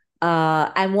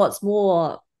what's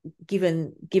more,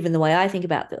 given the way I think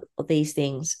about these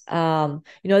things,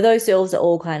 those selves are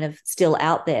all kind of still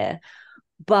out there.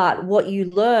 But what you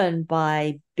learn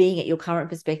by being at your current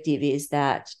perspective is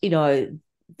that,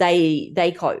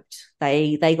 they coped,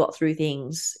 they got through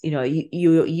things,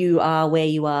 you are where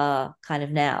you are kind of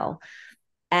now.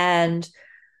 And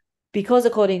because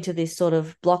according to this sort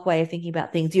of block way of thinking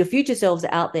about things, your future selves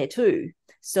are out there too.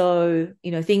 So,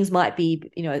 things might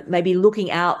be, maybe looking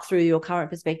out through your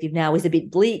current perspective now is a bit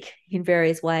bleak in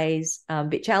various ways, a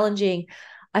bit challenging.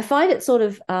 I find it sort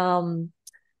of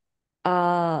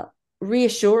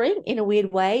reassuring in a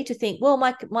weird way to think, well,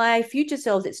 my future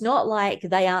selves, it's not like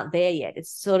they aren't there yet.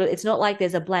 It's not like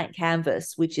there's a blank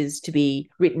canvas which is to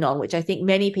be written on, which I think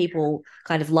many people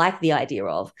kind of like the idea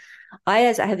of. I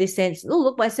have this sense, oh,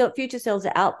 look, future selves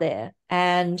are out there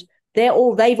and they've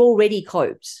already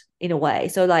coped in a way.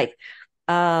 So like,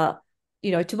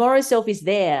 tomorrow's self is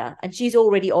there and she's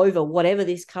already over whatever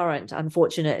this current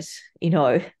unfortunate,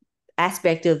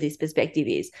 aspect of this perspective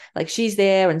is. Like, she's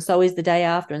there and so is the day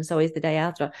after and so is the day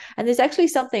after. And there's actually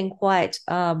something quite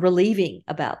relieving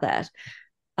about that,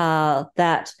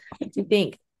 that you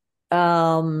think,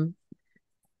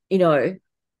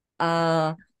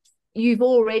 you've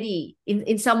already,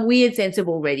 in some weird sense of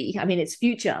already, I mean, it's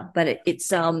future, but it's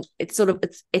sort of,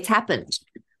 it's happened.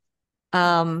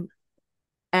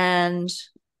 And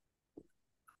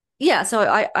yeah,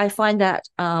 so I find that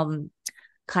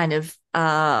kind of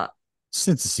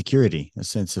sense of security, a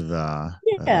sense of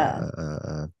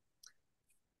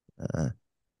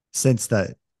sense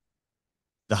that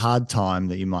the hard time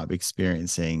that you might be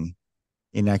experiencing,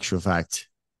 in actual fact,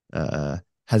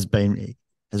 has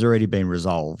already been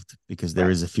resolved, because there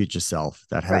is a future self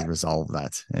that has resolved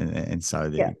that, and so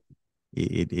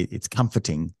it's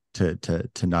comforting to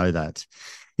know that.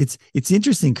 It's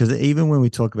interesting because even when we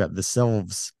talk about the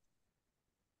selves,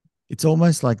 it's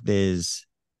almost like there's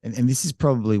and this is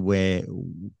probably where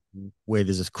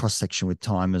there's a cross section with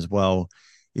time as well,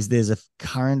 is there's a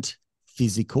current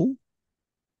physical,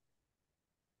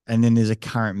 and then there's a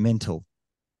current mental,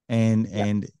 and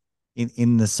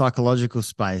in the psychological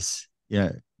space,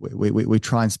 we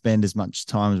try and spend as much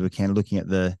time as we can looking at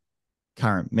the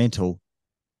current mental,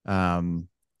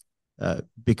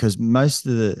 because most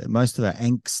of our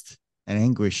angst and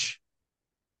anguish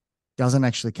doesn't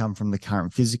actually come from the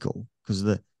current physical, because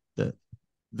the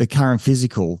current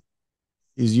physical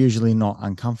is usually not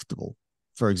uncomfortable.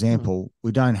 For example,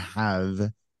 we don't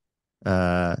have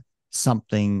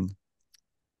something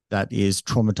that is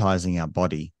traumatizing our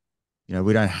body.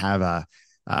 We don't have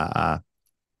a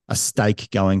stake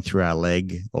going through our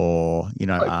leg, or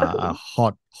a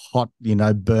hot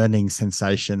burning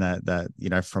sensation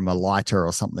that from a lighter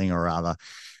or something or other.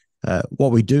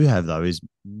 What we do have though is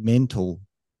mental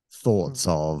thoughts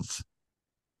of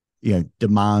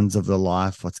demands of the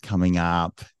life, what's coming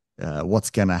up, what's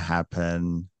going to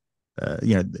happen.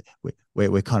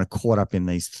 We're kind of caught up in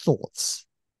these thoughts.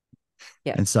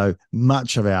 Yeah. And so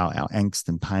much of our angst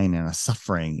and pain and our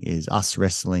suffering is us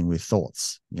wrestling with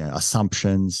thoughts,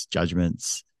 assumptions,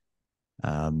 judgments,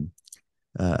 thoughts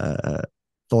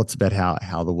about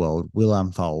how the world will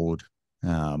unfold.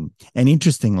 And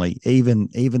interestingly, even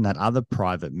that other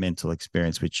private mental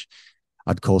experience, which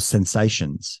I'd call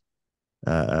sensations,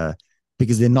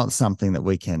 because they're not something that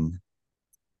we can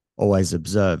always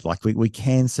observe. Like we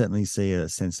can certainly see a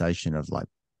sensation of like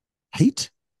heat,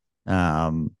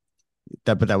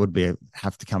 but that would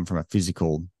have to come from a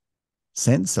physical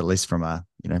sense, at least from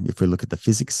if we look at the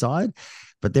physics side.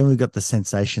 But then we've got the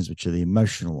sensations, which are the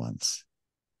emotional ones.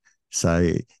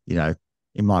 So,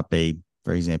 it might be,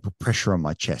 for example, pressure on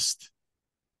my chest,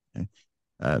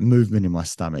 movement in my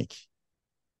stomach.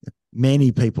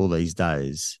 Many people these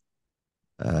days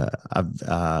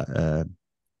find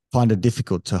it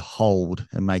difficult to hold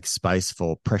and make space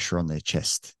for pressure on their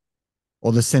chest,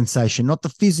 or the sensation, not the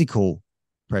physical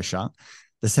pressure,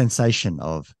 the sensation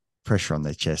of pressure on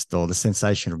their chest, or the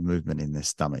sensation of movement in their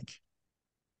stomach.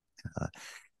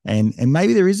 And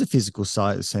maybe there is a physical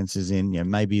senses in,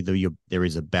 maybe there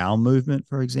is a bowel movement,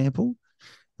 for example,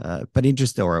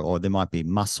 but or there might be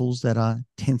muscles that are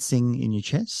tensing in your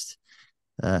chest.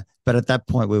 But at that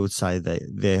point, we would say that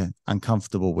they're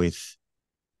uncomfortable with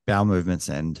bowel movements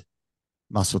and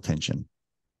muscle tension.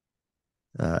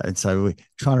 And so we're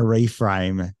trying to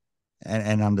reframe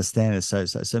and understand it.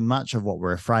 So much of what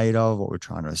we're afraid of, what we're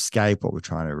trying to escape, what we're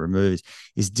trying to remove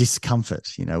is discomfort,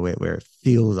 where it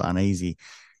feels uneasy.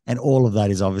 And all of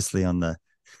that is obviously on that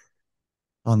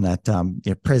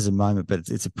present moment, but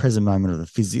it's a present moment of the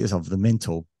physics, of the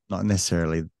mental, not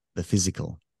necessarily the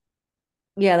physical.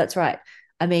 Yeah, that's right.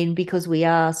 I mean, because we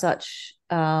are such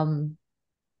highly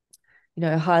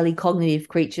cognitive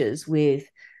creatures with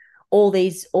all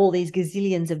these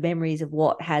gazillions of memories of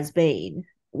what has been,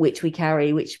 which we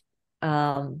carry, which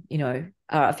are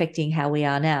affecting how we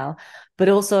are now, but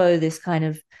also this kind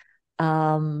of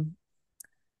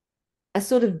a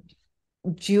sort of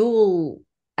dual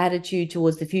attitude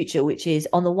towards the future, which is,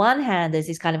 on the one hand, there's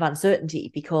this kind of uncertainty,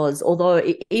 because although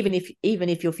even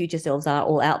if your future selves are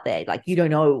all out there, like, you don't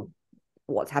know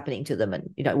what's happening to them and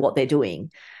what they're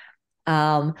doing.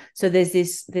 So there's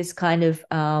this kind of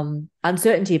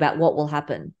uncertainty about what will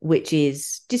happen, which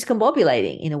is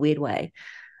discombobulating in a weird way.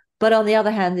 But on the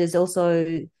other hand, there's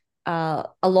also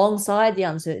alongside the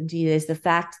uncertainty, there's the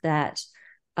fact that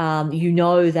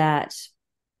that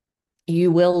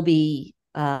you will be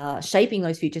shaping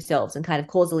those future selves and kind of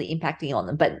causally impacting on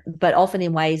them, but often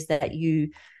in ways that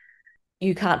you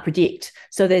can't predict.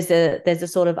 So there's a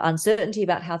sort of uncertainty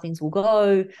about how things will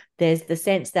go. There's the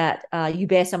sense that you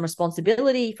bear some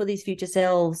responsibility for these future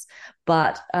selves,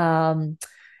 but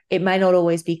it may not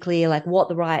always be clear like what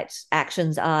the right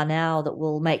actions are now that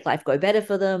will make life go better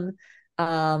for them.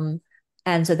 And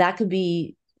so that can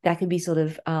be sort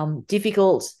of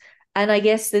difficult. And I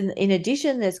guess then in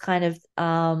addition, there's kind of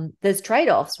there's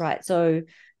trade-offs, right? So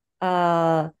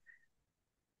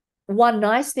one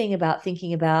nice thing about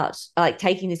thinking about like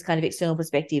taking this kind of external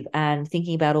perspective and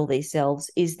thinking about all these selves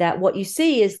is that what you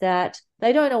see is that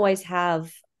they don't always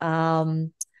have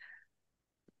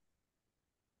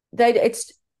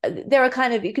they're a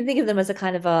kind of, you can think of them as a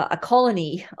kind of a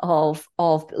colony of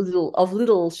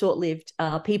little short-lived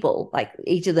people, like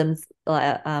each of them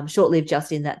short-lived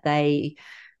just in that they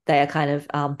are kind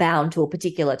of bound to a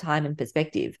particular time and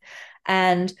perspective.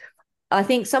 And I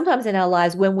think sometimes in our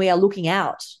lives, when we are looking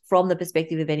out from the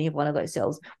perspective of any of one of those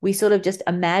cells, we sort of just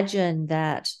imagine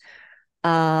that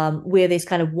we're this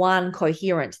kind of one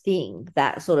coherent thing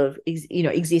that sort of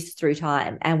exists through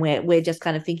time, and we're just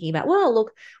kind of thinking about, well,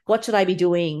 look, what should I be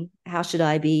doing? How should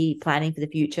I be planning for the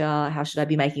future? How should I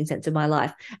be making sense of my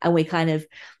life? And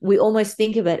we almost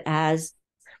think of it as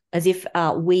if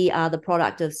we are the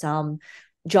product of some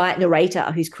giant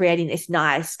narrator who's creating this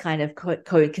nice kind of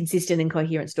consistent and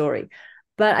coherent story.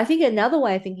 But I think another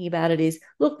way of thinking about it is,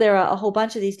 look, there are a whole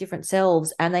bunch of these different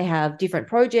selves, and they have different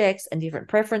projects and different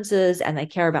preferences, and they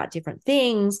care about different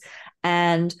things.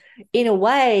 And in a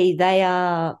way,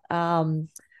 they're not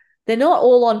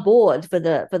all on board for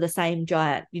the same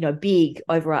giant, big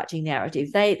overarching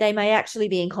narrative. They may actually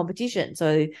be in competition.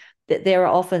 So that there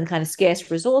are often kind of scarce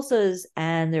resources,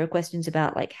 and there are questions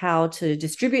about like how to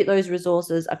distribute those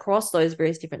resources across those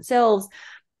various different selves.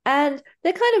 And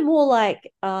they're kind of more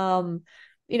like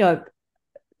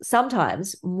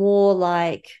sometimes more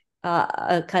like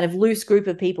a kind of loose group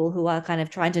of people who are kind of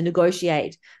trying to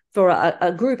negotiate for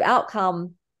a group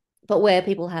outcome, but where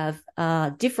people have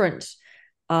different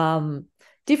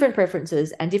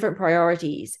preferences and different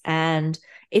priorities. And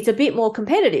it's a bit more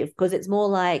competitive because it's more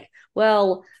like,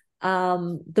 well,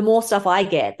 the more stuff I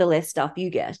get, the less stuff you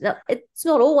get. Now, it's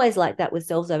not always like that with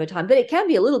selves over time, but it can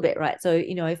be a little bit, right? So,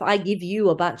 if I give you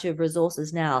a bunch of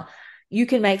resources now, you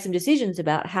can make some decisions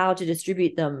about how to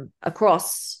distribute them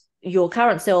across your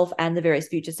current self and the various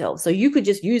future selves. So you could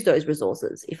just use those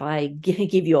resources. If I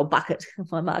give you a bucket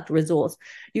of my marked resource,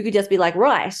 you could just be like,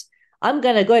 right, I'm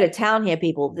going to go to town here,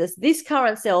 people. This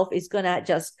current self is going to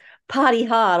just party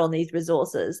hard on these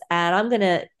resources, and I'm going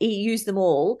to use them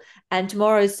all. And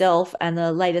tomorrow's self and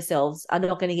the later selves are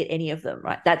not going to get any of them,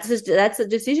 right? That's a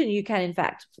decision you can, in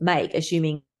fact, make,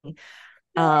 assuming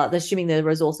the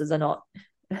resources are not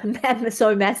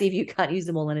so massive you can't use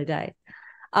them all in a day.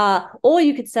 Or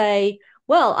you could say,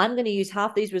 well, I'm going to use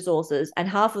half these resources, and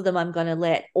half of them I'm going to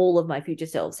let all of my future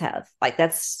selves have. Like,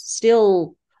 that's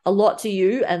still a lot to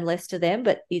you and less to them,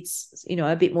 but it's,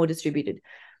 a bit more distributed.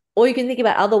 Or you can think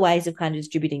about other ways of kind of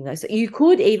distributing those. So you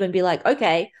could even be like,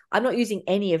 okay, I'm not using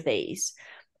any of these.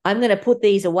 I'm going to put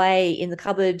these away in the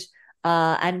cupboard,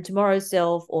 and tomorrow's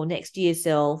self or next year's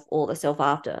self or the self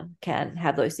after can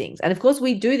have those things. And of course,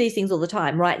 we do these things all the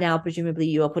time. Right now, presumably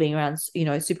you are putting around,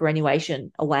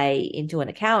 superannuation away into an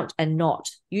account and not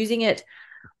using it.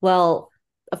 Well,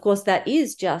 of course, that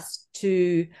is just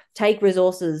to take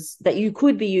resources that you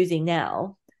could be using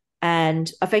now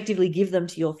and effectively give them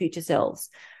to your future selves.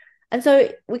 And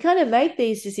so we kind of make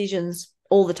these decisions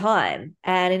all the time.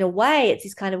 And in a way, it's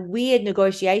this kind of weird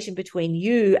negotiation between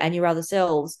you and your other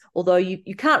selves, although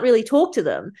you can't really talk to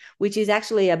them, which is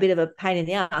actually a bit of a pain in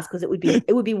the ass, because it would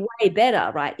be way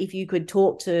better, right, if you could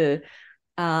talk to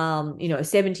a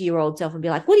 70-year-old self and be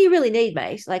like, what do you really need,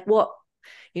 mate? Like, what,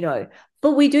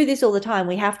 but we do this all the time.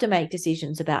 We have to make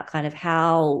decisions about kind of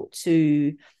how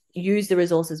to use the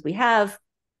resources we have.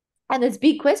 And there's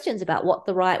big questions about what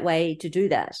the right way to do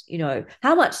that.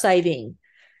 How much saving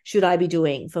should I be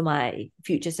doing for my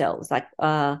future selves? Like,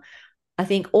 I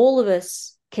think all of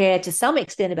us care to some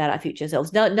extent about our future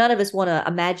selves. None of us want to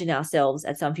imagine ourselves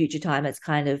at some future time as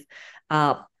kind of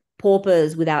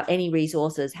paupers without any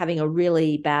resources, having a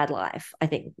really bad life. I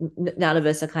think none of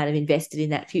us are kind of invested in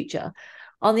that future.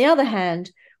 On the other hand,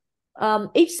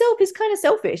 each self is kind of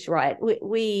selfish, right?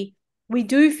 We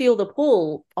do feel the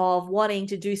pull of wanting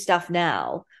to do stuff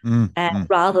now, and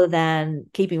rather than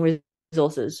keeping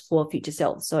resources for future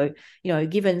selves. So,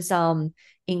 given some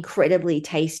incredibly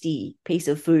tasty piece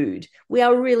of food,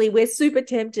 we're super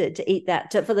tempted to eat that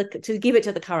to give it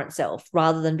to the current self,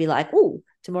 rather than be like, oh,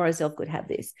 tomorrow's self could have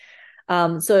this.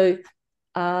 One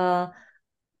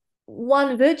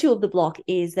virtue of the block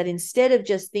is that instead of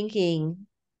just thinking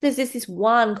there's this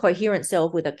one coherent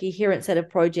self with a coherent set of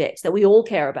projects that we all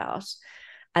care about,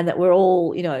 and that we're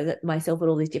all, that myself at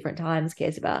all these different times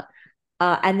cares about,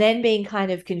 and then being kind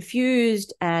of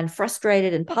confused and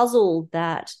frustrated and puzzled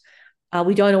that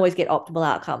we don't always get optimal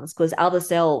outcomes because other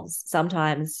selves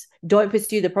sometimes don't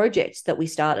pursue the projects that we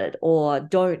started, or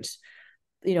don't,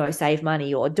 save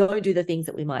money, or don't do the things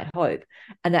that we might hope.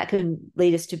 And that can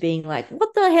lead us to being like,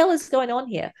 what the hell is going on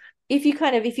here? If you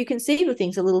conceive of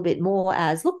things a little bit more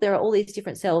as, look, there are all these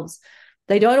different selves.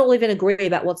 They don't all even agree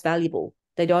about what's valuable.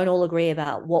 They don't all agree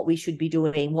about what we should be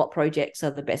doing, what projects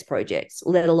are the best projects,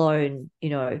 let alone,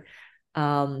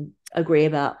 agree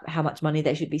about how much money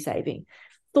they should be saving.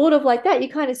 Thought of like that, you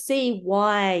kind of see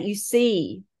why you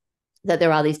see that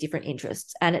there are these different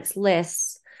interests, and it's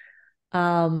less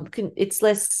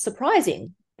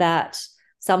surprising that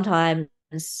sometimes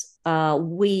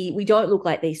we don't look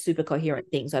like these super coherent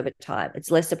things over time.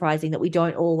 It's less surprising that we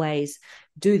don't always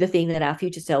do the thing that our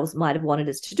future selves might have wanted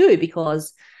us to do,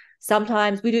 because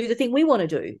sometimes we do the thing we want to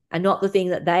do and not the thing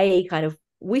that they kind of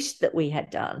wished that we had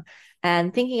done.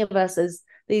 And thinking of us as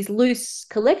these loose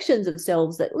collections of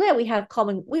selves that, yeah, we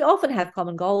often have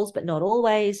common goals, but not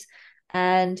always.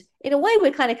 And in a way,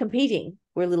 we're kind of competing.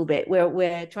 We're a little bit.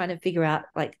 We're trying to figure out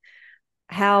like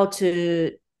how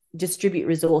to distribute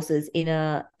resources in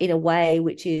a way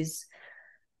which is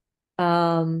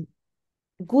good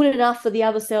enough for the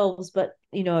other selves, but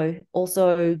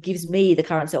also gives me, the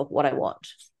current self, what I want.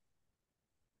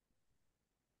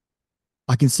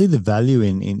 I can see the value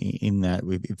in that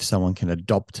if someone can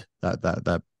adopt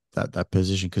that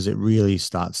position, because it really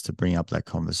starts to bring up that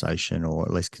conversation, or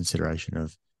at least consideration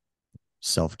of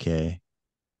self-care.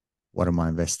 What am I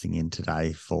investing in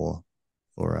today for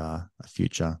a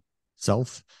future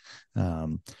self?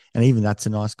 And even that's a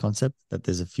nice concept, that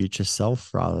there's a future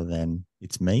self rather than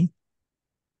it's me.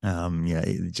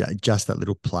 Just that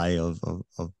little play of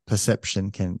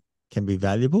perception can be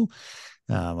valuable.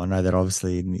 I know that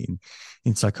obviously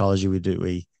in psychology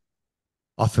we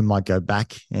often might go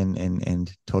back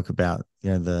and talk about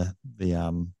the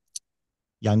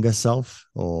younger self,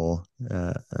 or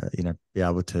be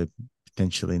able to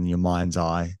potentially in your mind's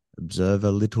eye observe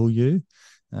a little you,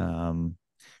 and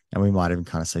we might even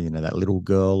kind of say that little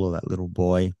girl or that little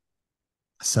boy,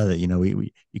 so that you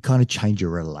kind of change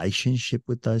your relationship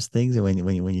with those things. And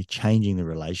when you're changing the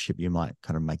relationship, you might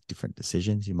kind of make different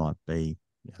decisions. You might be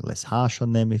less harsh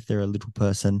on them if they're a little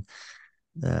person,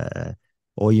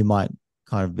 or you might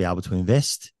kind of be able to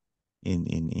invest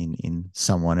in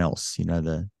someone else,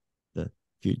 the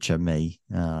future me.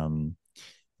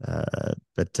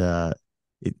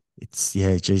 It's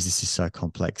Jesus is so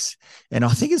complex, and I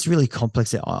think it's really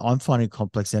complex. I'm finding it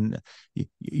complex, and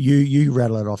you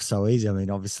rattle it off so easy. I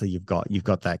mean, obviously you've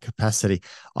got that capacity.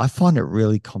 I find it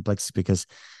really complex because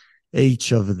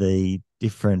each of the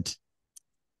different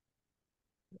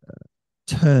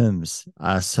terms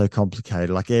are so complicated.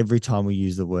 Like every time we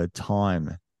use the word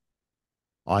time,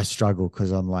 I struggle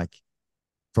because I'm like,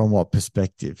 from what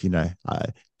perspective?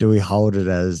 Do we hold it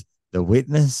as the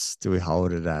witness? Do we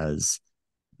hold it as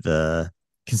the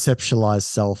conceptualized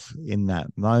self in that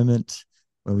moment?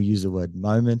 When we use the word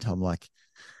moment, I'm like,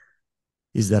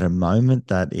 is that a moment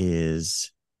that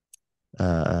is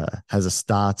has a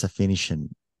start, a finish, and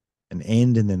an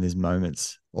end, and then there's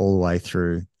moments all the way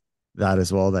through that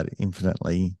as well that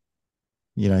infinitely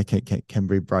can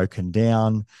be broken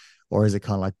down? Or is it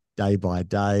kind of like day by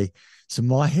day? So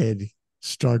my head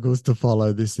struggles to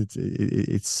follow this.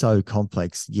 It's so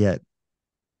complex, yet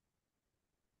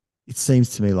it seems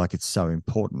to me like it's so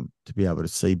important to be able to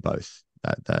see both.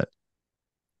 That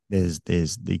there's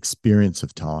the experience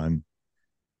of time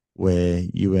where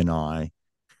you and I,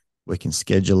 we can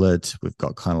schedule it. We've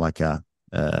got kind of like a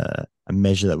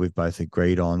measure that we've both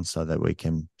agreed on so that we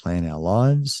can plan our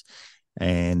lives.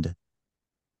 And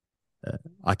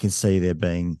I can see there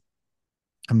being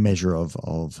a measure of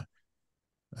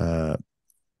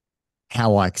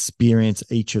how I experience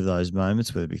each of those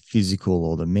moments, whether it be physical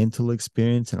or the mental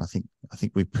experience. And I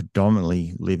think we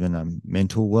predominantly live in a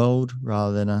mental world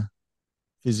rather than a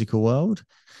physical world.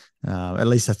 At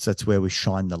least that's where we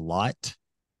shine the light.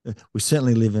 We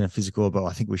certainly live in a physical world, but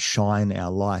I think we shine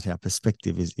our light. Our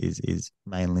perspective is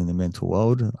mainly in the mental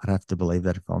world. I'd have to believe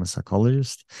that if I'm a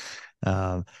psychologist.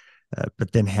 But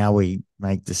then how we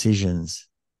make decisions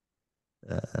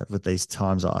with these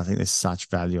times, I think there's such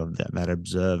value of that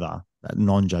observer, that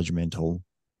non-judgmental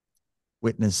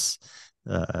witness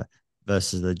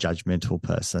versus the judgmental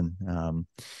person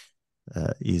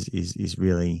is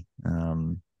really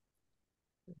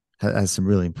has some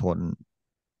really important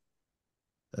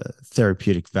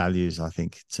therapeutic values, I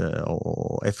think,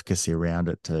 or efficacy around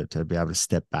it to be able to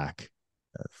step back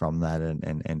from that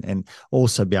and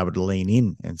also be able to lean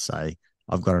in and say,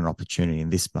 I've got an opportunity in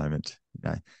this moment,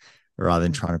 rather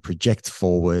than trying to project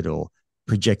forward or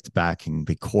project back and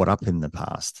be caught up in the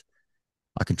past.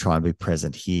 I can try and be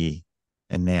present here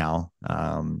and now,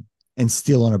 and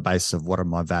still on a basis of what are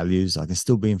my values. I can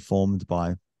still be informed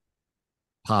by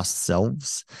past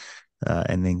selves,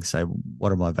 and then say,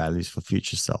 what are my values for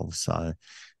future selves? So,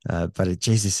 but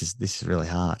this is really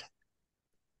hard.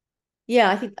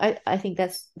 Yeah, I think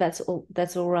that's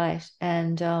all right.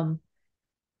 And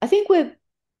I think we're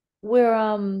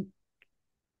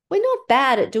not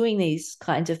bad at doing these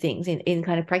kinds of things in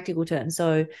kind of practical terms.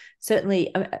 So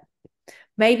certainly,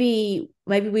 maybe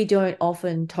we don't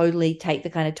often totally take the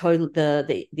kind of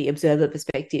the observer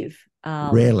perspective.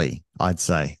 Rarely, I'd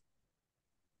say.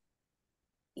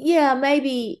 Yeah,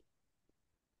 maybe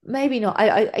not.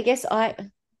 I guess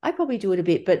I probably do it a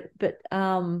bit, but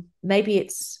maybe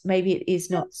it is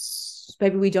not.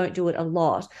 Maybe we don't do it a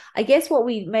lot. I guess what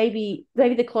we maybe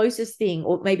the closest thing,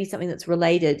 or maybe something that's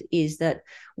related, is that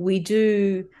we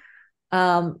do,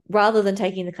 rather than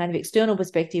taking the kind of external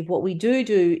perspective, what we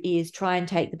do is try and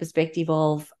take the perspective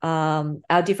of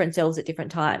our different selves at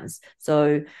different times.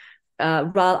 So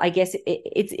I guess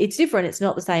it's different. It's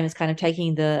not the same as kind of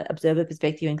taking the observer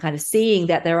perspective and kind of seeing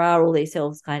that there are all these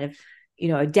selves kind of,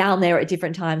 down there at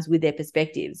different times with their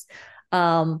perspectives.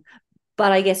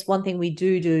 But I guess one thing we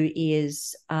do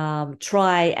is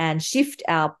try and shift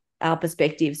our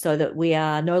perspective so that we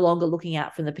are no longer looking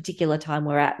out from the particular time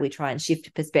we're at. We try and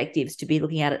shift perspectives to be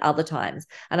looking at other times.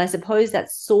 And I suppose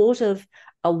that's sort of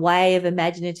a way of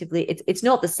imaginatively, it's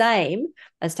not the same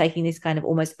as taking this kind of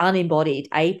almost unembodied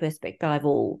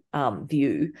aperspectival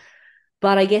view.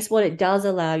 But I guess what it does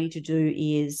allow you to do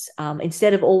is,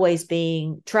 instead of always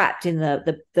being trapped in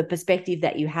the perspective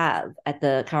that you have at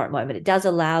the current moment, it does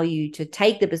allow you to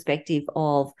take the perspective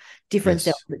of different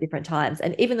selves at different times.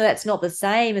 And even though that's not the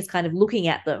same as kind of looking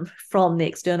at them from the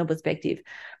external perspective,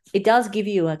 it does give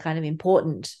you a kind of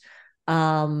important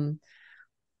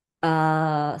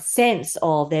sense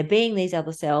of there being these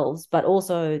other selves, but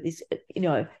also this,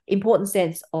 important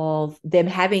sense of them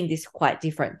having this quite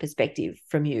different perspective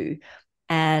from you.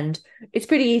 And it's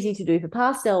pretty easy to do for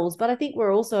past selves, but I think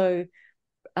we're also,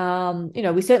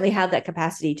 we certainly have that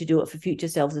capacity to do it for future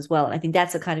selves as well. And I think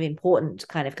that's a kind of important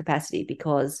kind of capacity,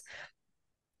 because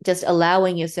just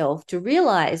allowing yourself to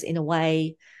realize in a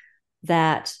way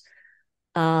that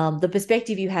the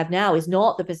perspective you have now is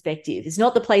not the perspective. It's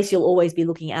not the place you'll always be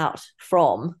looking out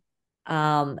from.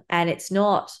 And it's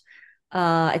not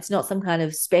some kind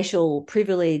of special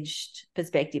privileged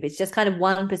perspective. It's just kind of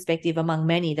one perspective among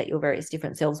many that your various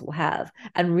different selves will have.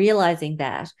 And realizing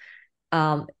that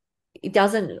it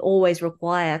doesn't always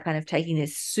require kind of taking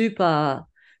this super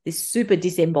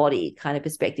disembodied kind of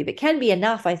perspective. It can be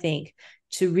enough, I think,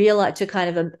 to realize, to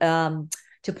kind of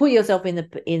to put yourself in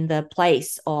the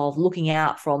place of looking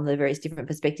out from the various different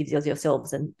perspectives of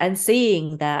yourselves, and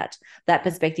seeing that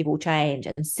perspective will change,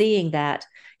 and seeing that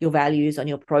your values on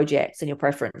your projects and your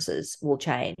preferences will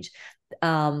change.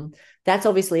 That's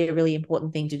obviously a really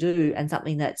important thing to do, and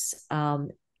something that's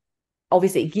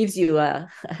obviously it gives you a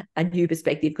new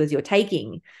perspective, because you're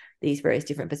taking these various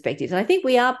different perspectives. And I think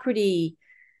we are pretty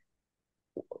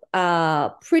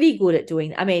good at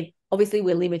doing. I mean, obviously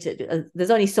we're limited.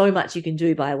 There's only so much you can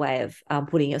do by way of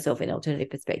putting yourself in alternative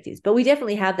perspectives, but we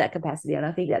definitely have that capacity. And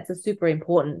I think that's a super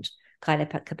important kind of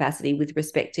capacity with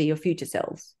respect to your future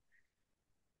selves.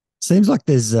 Seems like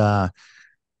there's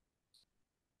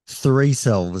three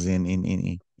selves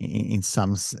in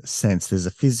some sense. There's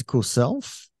a physical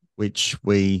self, which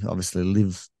we obviously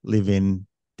live in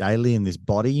daily in this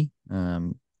body.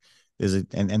 There's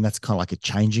and that's kind of like a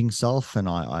changing self. And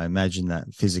I imagine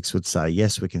that physics would say,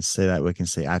 yes, we can see that. We can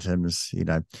see atoms,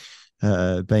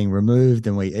 being removed,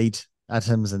 and we eat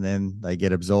atoms, and then they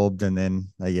get absorbed, and then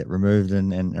they get removed,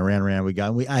 and around we go,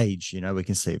 and we age. We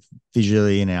can see it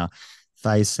visually in our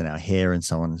face and our hair and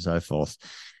so on and so forth.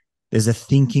 There's a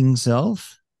thinking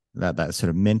self, that sort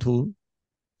of mental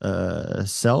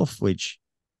self, which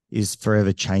is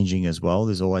forever changing as well.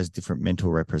 There's always different mental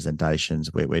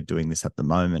representations. We're doing this at the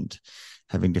moment,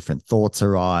 having different thoughts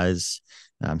arise,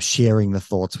 sharing the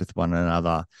thoughts with one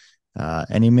another.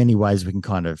 And in many ways, we can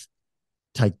kind of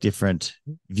take different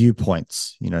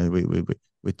viewpoints,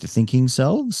 with the thinking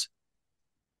selves.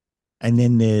 And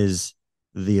then there's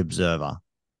the observer,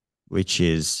 which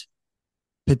is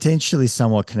potentially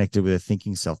somewhat connected with a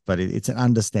thinking self, but it's an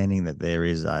understanding that there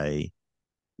is a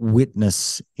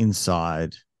witness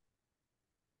inside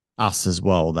us as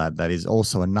well, that is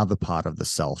also another part of the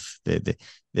self.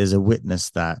 There's a witness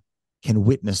that can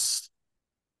witness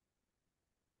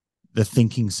the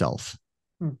thinking self.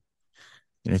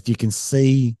 If you can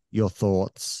see your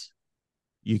thoughts,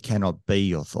 you cannot be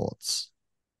your thoughts.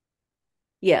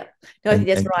 Yeah, no, I think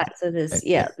that's right. So there's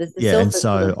the self, and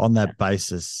so on that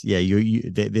basis,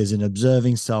 there's an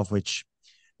observing self, which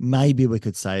maybe we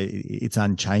could say it's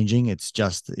unchanging. It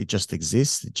just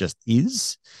exists. It just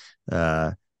is.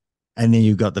 And then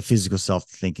you've got the physical self,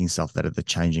 the thinking self, that are the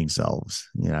changing selves,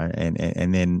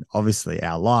 and then obviously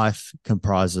our life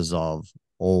comprises of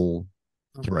all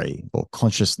three, or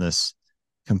consciousness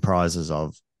comprises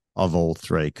of all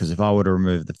three. Because if I were to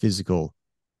remove the physical,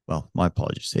 well, my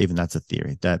apologies, even that's a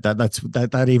theory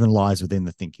that even lies within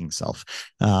the thinking self.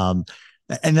 And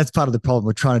that's part of the problem.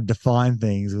 We're trying to define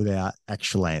things without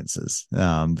actual answers,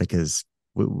 because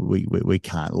we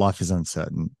can't. Life is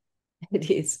uncertain.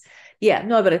 It is. Yeah,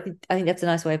 no, but I think that's a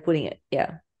nice way of putting it.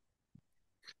 Yeah.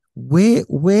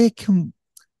 Where can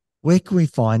where can we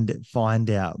find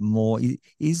out more?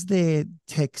 Is there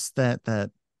text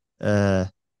that uh,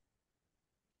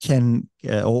 can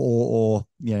or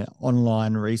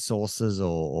online resources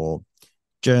or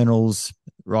journals,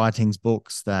 writings,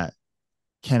 books that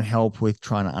can help with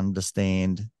trying to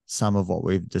understand some of what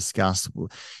we've discussed?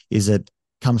 Is it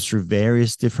comes through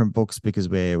various different books because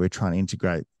we're trying to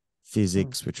integrate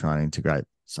physics, we're trying to integrate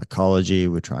psychology,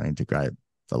 we're trying to integrate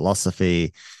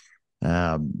philosophy,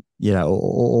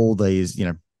 all these,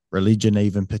 religion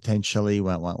even potentially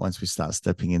once we start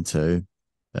stepping into,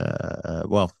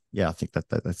 I think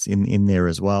that's in there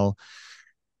as well.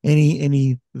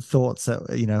 Any thoughts that,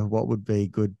 what would be a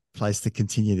good place to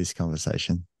continue this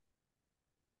conversation?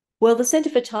 Well, the Centre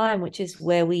for Time, which is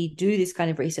where we do this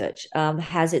kind of research,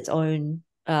 has its own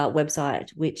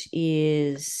website, which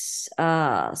is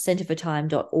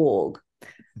centrefortime.org.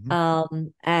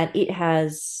 And it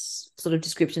has sort of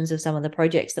descriptions of some of the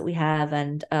projects that we have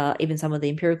and even some of the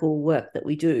empirical work that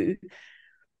we do.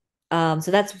 So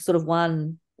that's sort of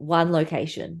one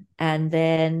location. And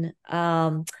then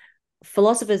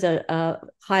philosophers are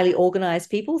highly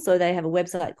organized people. So they have a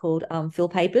website called Phil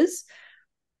Papers.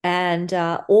 And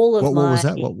all of what was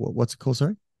my that? What's it called?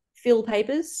 Sorry, Phil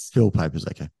Papers. Phil Papers.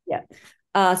 Okay. Yeah.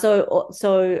 So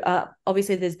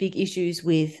obviously there's big issues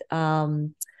with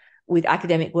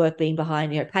academic work being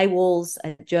behind paywalls,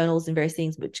 journals, and various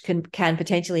things, which can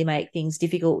potentially make things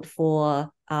difficult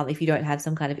for if you don't have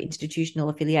some kind of institutional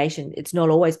affiliation. It's not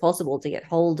always possible to get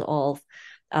hold of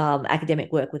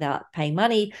academic work without paying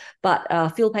money. But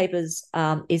Phil Papers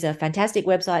is a fantastic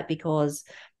website because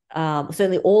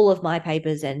certainly all of my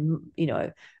papers and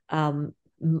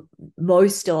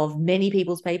most of many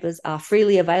people's papers are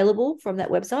freely available from that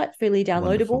website, freely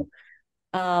downloadable.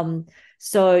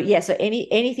 So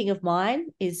anything of mine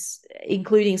is,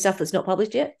 including stuff that's not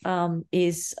published yet,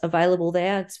 is available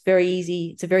there. It's very easy.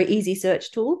 It's a very easy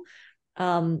search tool,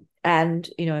 and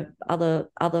other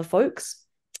folks.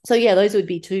 So those would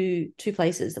be two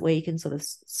places where you can sort of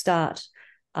start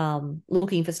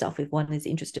looking for stuff if one is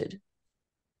interested.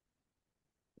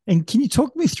 And can you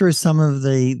talk me through some of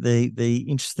the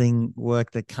interesting work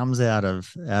that comes out of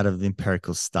the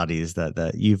empirical studies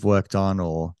that you've worked on,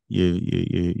 or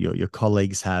your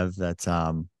colleagues have, that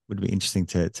would be interesting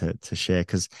to share?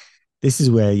 Because this is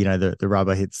where the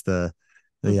rubber hits the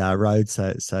road,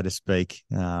 so to speak.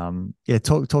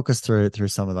 Talk us through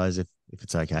some of those if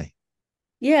it's okay.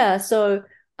 Yeah. So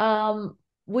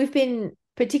we've been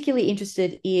particularly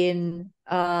interested in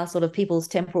sort of people's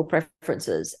temporal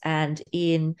preferences and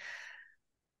in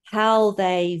how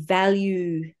they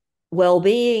value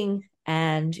well-being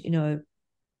and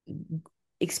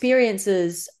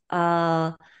experiences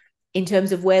in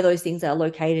terms of where those things are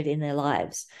located in their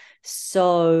lives.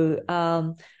 So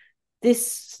the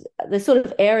sort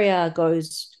of area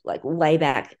goes like way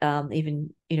back.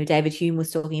 Even David Hume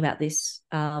was talking about this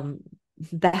way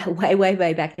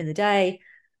back in the day.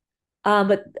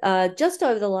 But just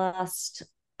over the last,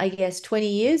 I guess, 20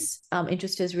 years,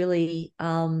 interest has really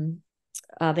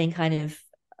been kind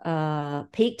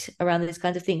of peaked around this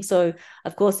kind of thing. So,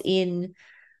 of course, in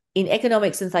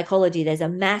economics and psychology, there's a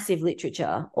massive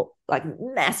literature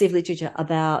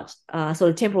about sort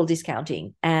of temporal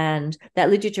discounting, and that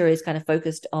literature is kind of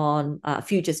focused on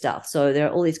future stuff. So there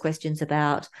are all these questions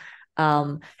about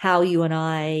how you and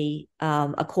I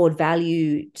accord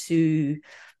value to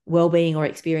well-being or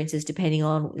experiences depending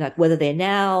on like whether they're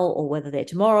now or whether they're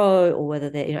tomorrow or whether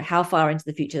they're how far into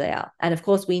the future they are. And of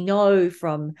course we know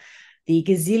from the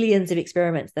gazillions of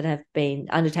experiments that have been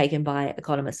undertaken by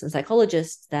economists and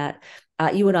psychologists that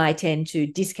you and I tend to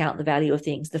discount the value of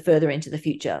things the further into the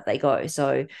future they go.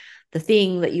 So the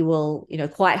thing that you will,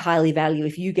 quite highly value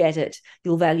if you get it,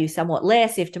 you'll value somewhat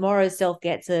less if tomorrow's self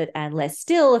gets it, and less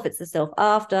still if it's the self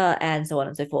after, and so on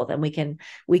and so forth. And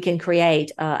we can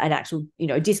create an actual,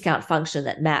 discount function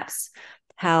that maps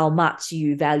how much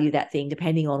you value that thing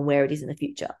depending on where it is in the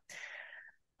future.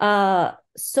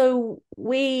 So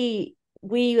we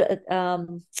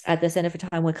at the Centre for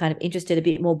Time, we're kind of interested a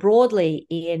bit more broadly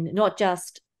in not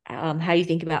just how you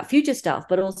think about future stuff,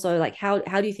 but also like how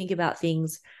do you think about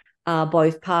things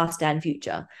both past and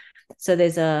future. So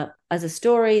there's a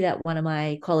story that one of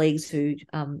my colleagues who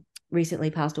recently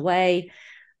passed away,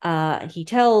 he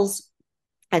tells.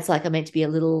 It's like meant to be a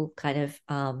little kind of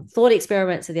thought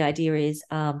experiment. So the idea is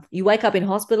you wake up in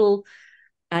hospital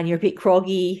and you're a bit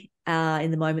groggy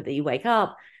in the moment that you wake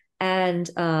up, and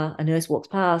a nurse walks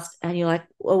past and you're like,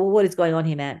 well, what is going on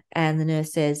here, man? And the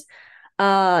nurse says,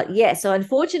 so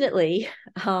unfortunately,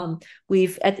 in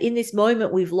this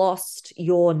moment, we've lost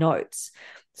your notes.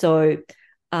 So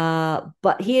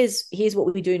But here's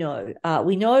what we do know.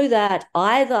 We know that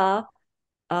either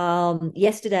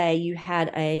yesterday you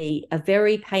had a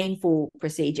very painful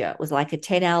procedure. It was like a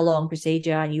 10-hour long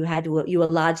procedure, and you were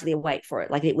largely awake for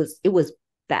it. Like it was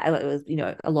bad. It was,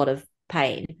 a lot of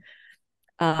pain.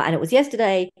 And it was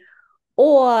yesterday.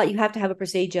 Or you have to have a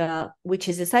procedure which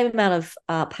is the same amount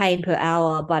of pain per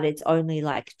hour, but it's only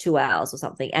like 2 hours or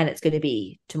something, and it's going to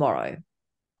be tomorrow.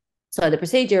 So the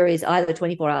procedure is either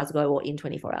 24 hours ago or in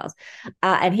 24 hours.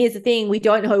 And here's the thing: we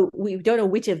don't know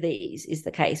which of these is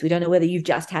the case. We don't know whether you've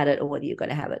just had it or whether you're going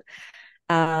to have it.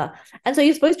 And so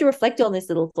you're supposed to reflect on this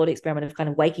little thought experiment of kind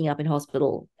of waking up in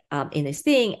hospital in this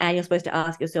thing, and you're supposed to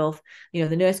ask yourself,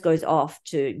 the nurse goes off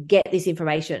to get this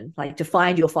information, like to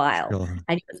find your file, Sure.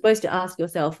 and you're supposed to ask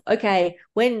yourself, okay,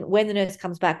 when the nurse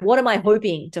comes back, what am I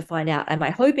hoping to find out? Am I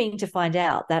hoping to find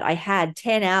out that I had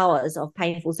 10 hours of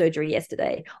painful surgery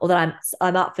yesterday, or that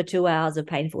I'm up for 2 hours of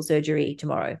painful surgery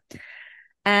tomorrow?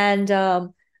 And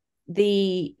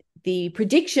the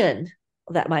prediction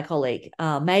that my colleague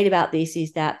made about this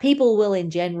is that people will in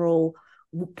general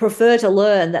prefer to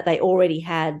learn that they already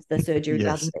had the surgery Yes.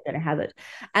 rather than they're going to have it.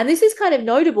 And this is kind of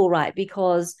notable, right?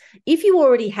 Because if you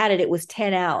already had it, it was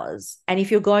 10 hours. And if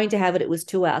you're going to have it, it was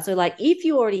 2 hours. So like if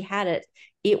you already had it,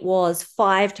 it was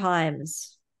 5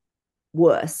 times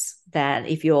worse than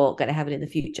if you're going to have it in the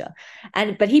future.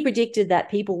 But he predicted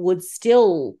that people would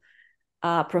still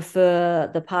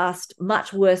prefer the past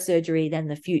much worse surgery than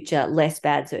the future less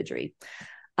bad surgery.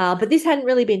 But this hadn't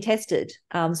really been tested.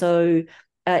 So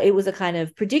it was a kind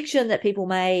of prediction that people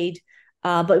made,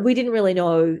 but we didn't really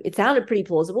know. It sounded pretty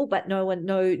plausible, but no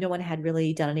one had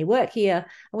really done any work here.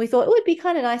 And we thought it would be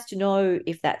kind of nice to know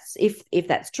if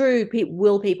that's true.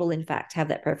 Will people in fact have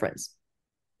that preference?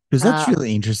 Because that's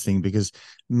really interesting, because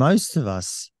most of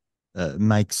us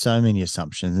make so many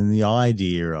assumptions, and the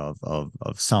idea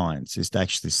of science is to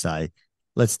actually say,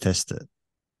 let's test it.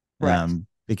 Right.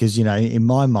 Because, in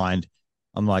my mind,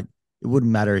 I'm like, it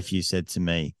wouldn't matter if you said to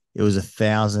me, it was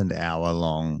 1,000-hour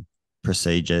long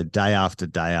procedure, day after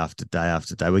day after day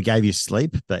after day. We gave you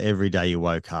sleep, but every day you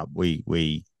woke up, we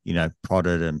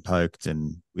prodded and poked,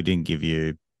 and we didn't give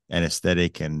you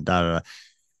anesthetic and da da da.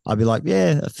 I'd be like,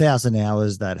 yeah, 1,000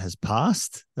 hours that has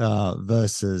passed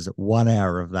versus 1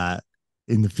 hour of that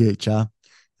in the future.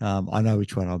 I know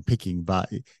which one I'm picking, but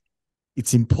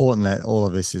it's important that all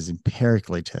of this is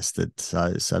empirically tested.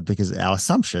 So because our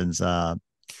assumptions are,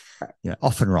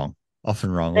 often wrong,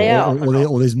 They are often wrong.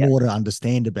 or there's Yep. more to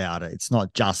understand about it. It's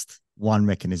not just one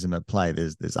mechanism at play.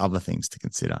 There's other things to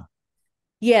consider.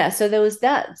 Yeah, so there was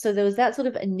that. So there was that sort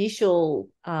of initial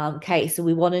case, and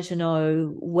we wanted to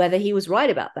know whether he was right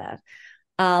about that.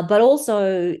 But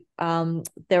also,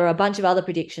 there are a bunch of other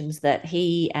predictions that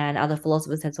he and other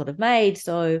philosophers had sort of made.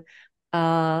 So,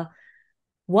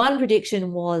 one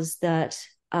prediction was that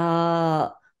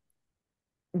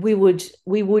we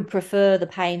would prefer the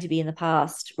pain to be in the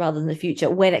past rather than the future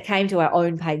when it came to our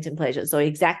own pains and pleasures. So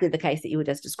exactly the case that you were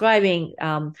just describing,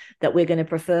 that we're going to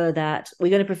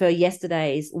prefer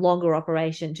yesterday's longer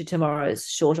operation to tomorrow's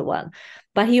shorter one.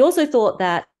 But he also thought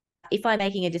that if I'm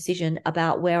making a decision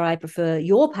about where I prefer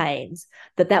your pains,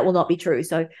 that will not be true.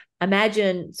 So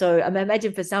imagine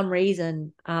for some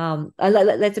reason,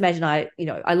 let's imagine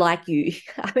I like you.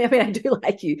 I mean, I do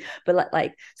like you, but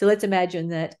so let's imagine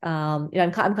that,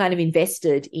 I'm kind of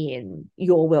invested in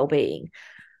your well-being.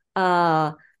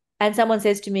 And someone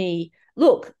says to me,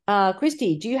 look,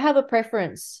 Kristie, do you have a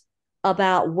preference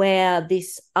about where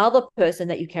this other person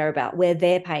that you care about, where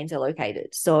their pains are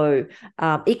located? So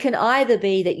it can either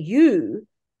be that you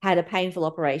had a painful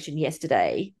operation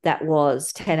yesterday that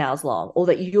was 10 hours long, or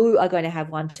that you are going to have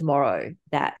one tomorrow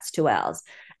that's 2 hours.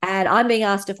 And I'm being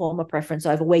asked to form a preference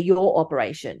over where your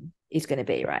operation is going to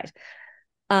be, right?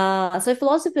 So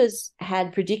philosophers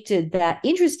had predicted that,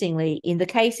 interestingly, in the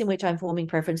case in which I'm forming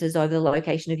preferences over the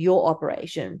location of your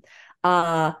operation,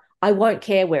 I won't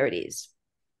care where it is.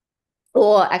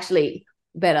 Or actually,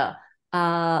 better,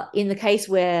 in the case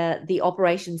where the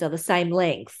operations are the same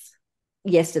length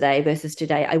yesterday versus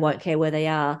today, I won't care where they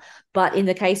are. But in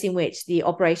the case in which the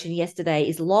operation yesterday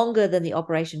is longer than the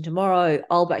operation tomorrow,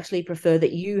 I'll actually prefer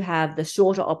that you have the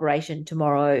shorter operation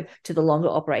tomorrow to the longer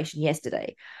operation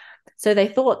yesterday. So they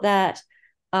thought that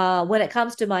when it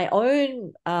comes to my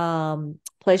own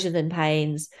pleasures and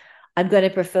pains, I'm going to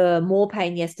prefer more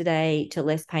pain yesterday to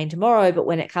less pain tomorrow. But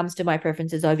when it comes to my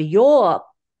preferences over your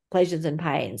pleasures and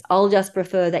pains, I'll just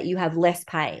prefer that you have less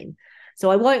pain. So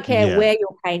I won't care where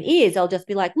your pain is. I'll just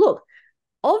be like, look,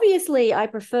 obviously I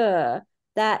prefer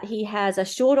that he has a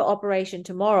shorter operation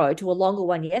tomorrow to a longer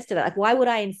one yesterday. Like, why would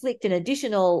I inflict an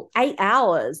additional 8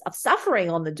 hours of suffering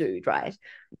on the dude, right?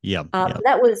 Yeah.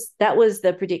 That was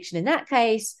the prediction in that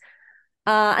case.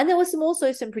 And there was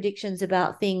also some predictions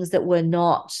about things that were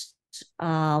not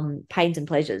pains and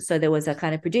pleasures. So there was a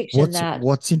kind of prediction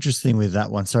what's interesting with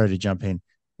that one. Sorry to jump in.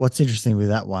 What's interesting with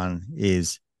that one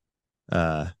is,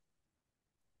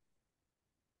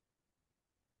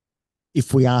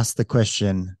 if we ask the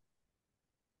question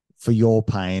for your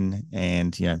pain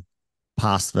and,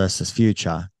 past versus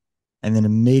future, and then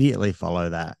immediately follow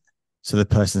that, so the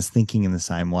person's thinking in the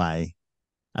same way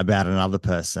about another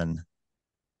person,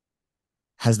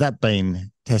 has that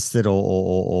been tested,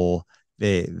 or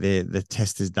the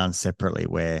test is done separately,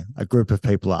 where a group of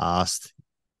people are asked,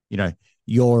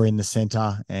 you're in the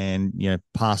center and,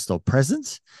 past or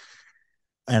present,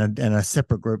 and a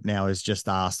separate group now is just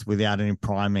asked without any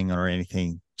priming or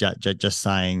anything, just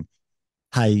saying,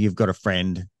 hey, you've got a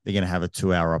friend, they're going to have a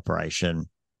 2-hour operation.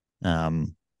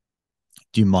 Do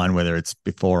you mind whether it's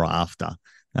before or after?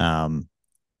 Because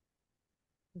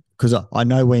I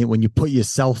know when you put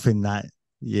yourself in that,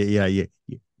 you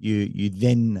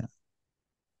then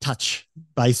touch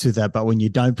base with that. But when you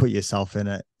don't put yourself in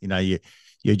it,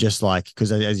 you're just like,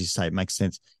 because as you say, it makes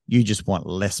sense. You just want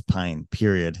less pain,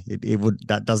 period.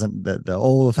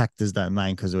 All the factors don't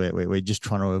matter, because we're just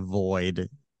trying to avoid,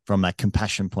 from that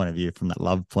compassion point of view, from that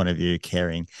love point of view,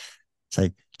 caring. So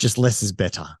just less is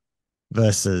better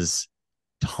versus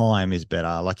time is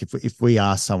better. Like if we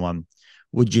ask someone,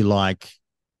 would you like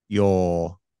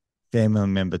your family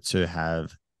member to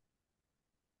have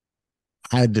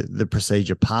had the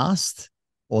procedure past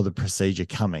or the procedure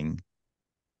coming?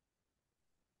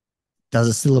 Does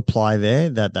it still apply there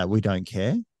that we don't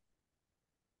care?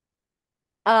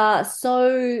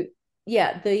 So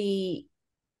yeah,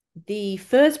 the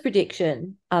first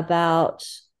prediction about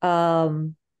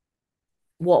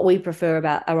what we prefer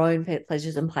about our own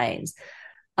pleasures and pains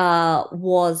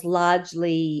was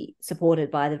largely supported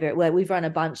by we've run a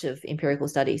bunch of empirical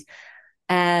studies,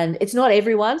 and it's not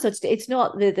everyone, so it's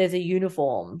not that there's a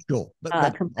uniform. Sure, but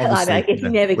obviously, I guess you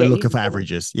never we're get looking for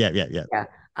averages. Yeah.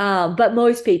 But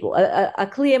most people, a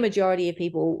clear majority of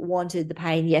people, wanted the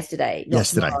pain yesterday, not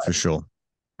tomorrow, for sure.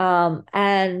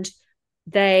 And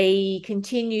they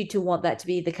continued to want that to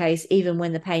be the case even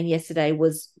when the pain yesterday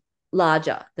was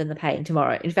larger than the pain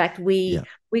tomorrow. In fact, we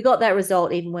got that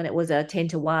result even when it was a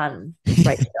 10-to-1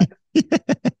 ratio.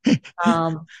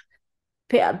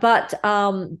 But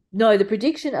no, the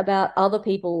prediction about other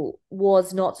people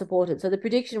was not supported. So the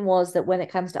prediction was that when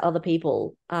it comes to other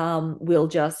people, we'll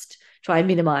just try and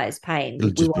minimize pain.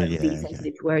 We want to be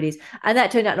sensitive to where it is. And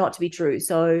that turned out not to be true.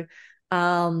 So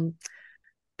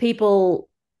people,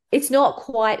 it's not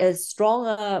quite as strong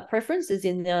a preference as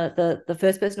in the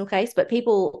first personal case, but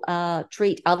people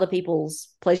treat other people's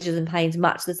pleasures and pains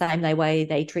much the same way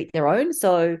they treat their own.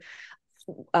 So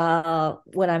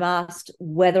when I'm asked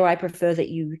whether I prefer that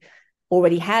you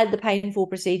already had the painful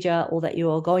procedure or that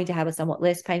you're going to have a somewhat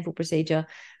less painful procedure,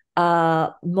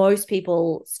 most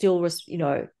people still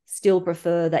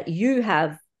prefer that you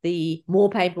have the more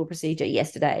painful procedure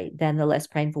yesterday than the less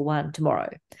painful one tomorrow.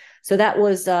 So that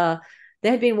was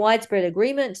there had been widespread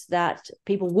agreement that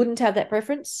people wouldn't have that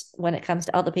preference when it comes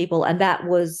to other people, and that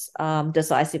was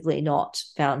decisively not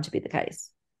found to be the case.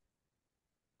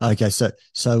 Okay, so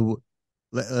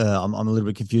I'm a little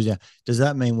bit confused now. Does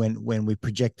that mean when we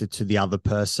projected to the other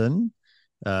person,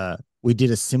 we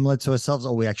did a similar to ourselves,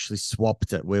 or we actually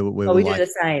swapped it? We do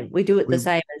the same. We do it the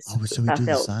same as so we do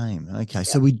the same. Okay, yeah.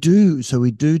 So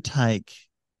we do take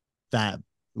that.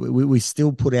 We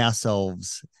still put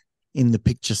ourselves in the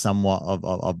picture somewhat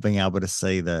of being able to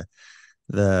see the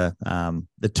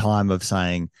time of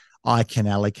saying, I can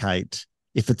allocate,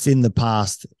 if it's in the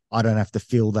past, I don't have to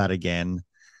feel that again.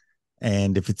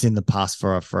 And if it's in the past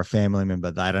for a family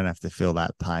member, they don't have to feel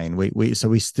that pain. So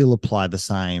we still apply the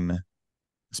same, I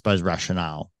suppose,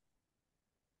 rationale.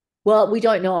 Well, we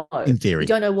don't know. In theory. We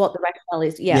don't know what the rationale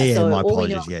is. So my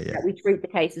apologies. We treat the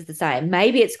cases the same.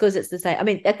 Maybe it's because it's the same. I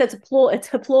mean, it's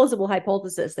a plausible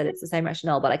hypothesis that it's the same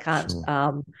rationale, but I can't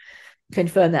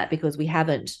confirm that because we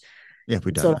haven't. Yeah,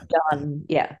 we don't sort of done.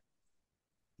 Yeah.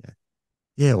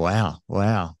 Wow.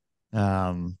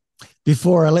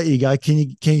 Before I let you go, can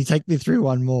you take me through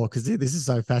one more, because this is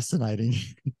so fascinating.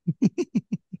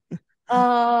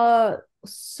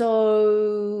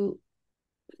 So.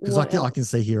 Because I can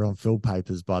see here on fill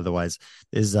papers, by the way,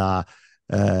 there's at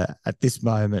this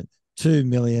moment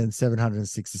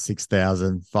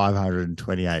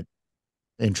 2,766,528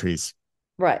 entries.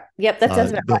 Right. Yep, that sounds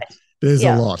about right. There's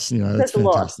a lot. That's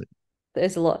fantastic.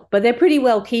 There's a lot, but they're pretty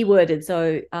well keyworded,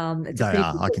 so it's a They pretty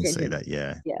are. good I can see attention. that.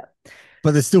 Yeah. Yeah.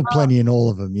 But there's still plenty in all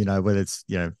of them, whether it's,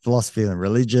 philosophy and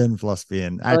religion, philosophy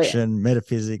and Oh yeah. action,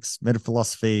 metaphysics,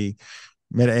 metaphilosophy,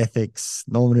 metaethics,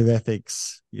 normative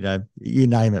ethics, you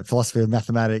name it, philosophy of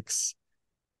mathematics,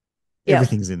 Yep.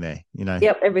 everything's in there.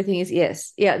 Yep. Everything is,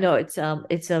 yes. Yeah. No, it's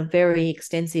a very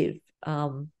extensive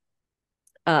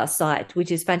site,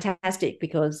 which is fantastic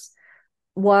because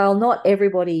while not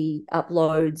everybody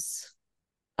uploads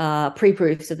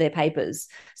pre-proofs of their papers,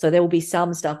 so there will be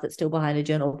some stuff that's still behind a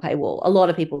journal paywall. A lot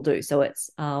of people do, so it's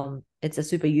a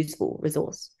super useful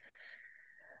resource.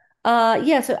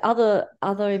 Yeah. So other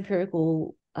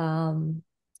empirical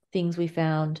things we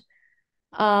found.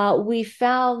 We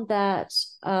found that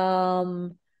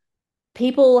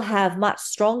people have much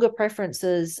stronger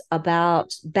preferences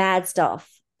about bad stuff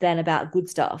than about good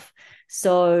stuff.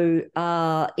 So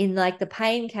in like the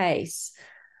pain case,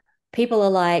 people are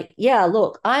like, yeah,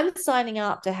 look, I'm signing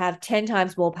up to have 10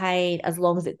 times more pain as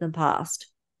long as it's in the past,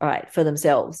 all right, for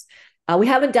themselves. We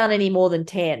haven't done any more than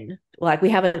 10. Like we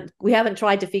haven't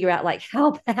tried to figure out like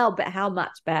how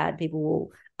much bad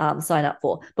people will sign up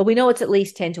for. But we know it's at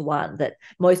least 10 to 1 that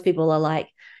most people are like,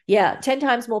 yeah, 10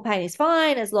 times more pain is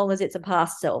fine as long as it's a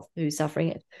past self who's suffering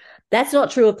it. That's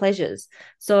not true of pleasures.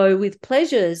 So with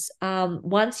pleasures,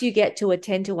 once you get to a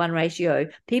 10 to 1 ratio,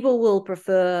 people will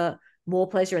prefer more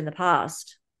pleasure in the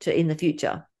past to in the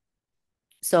future.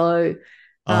 So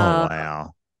Oh, uh,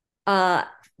 wow. uh,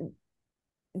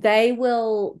 they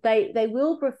will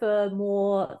prefer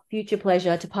more future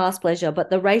pleasure to past pleasure, but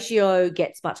the ratio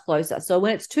gets much closer. So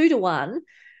when it's 2 to 1,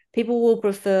 people will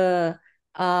prefer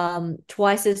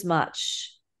twice as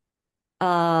much.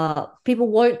 People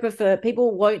won't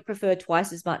prefer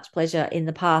twice as much pleasure in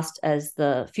the past as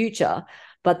the future,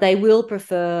 but they will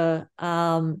prefer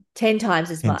 10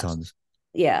 times as 10 much. times.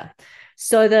 Yeah.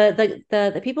 So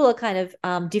the people are kind of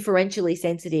differentially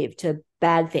sensitive to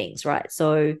bad things, right?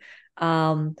 So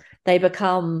they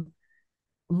become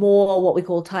more what we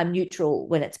call time neutral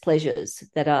when it's pleasures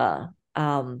that are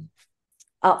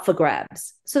up for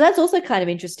grabs. So that's also kind of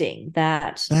interesting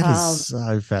that That is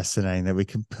so fascinating that we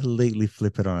completely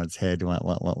flip it on its head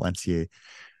once you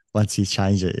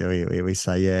change it. We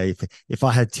say, yeah, if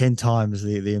I had 10 times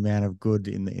the amount of good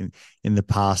in the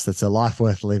past, that's a life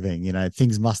worth living.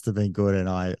 Things must have been good, and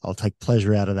I'll take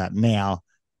pleasure out of that now,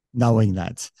 knowing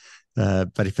that.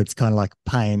 But if it's kind of like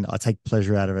pain, I take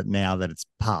pleasure out of it now that it's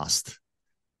past.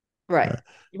 right, Uh,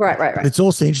 right, right, but right, it's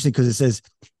also interesting because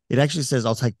it actually says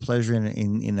I'll take pleasure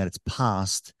in that it's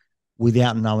past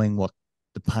without knowing what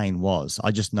the pain was.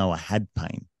 I just know I had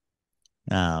pain.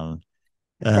 Um,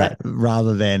 right.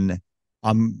 Rather than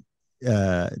I'm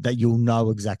that you'll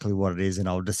know exactly what it is, and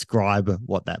I'll describe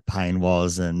what that pain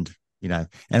was, and I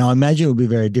imagine it would be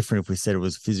very different if we said it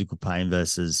was physical pain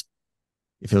versus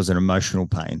if it was an emotional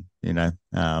pain. Yeah,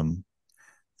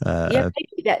 Uh,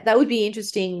 maybe that would be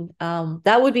interesting.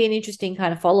 That would be an interesting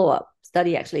kind of follow-up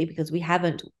study actually, because we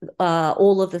haven't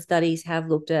all of the studies have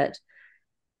looked at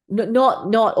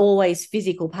not always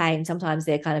physical pain. Sometimes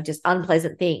they're kind of just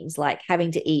unpleasant things like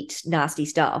having to eat nasty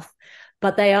stuff,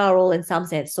 but they are all in some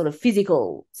sense sort of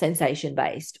physical sensation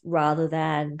based rather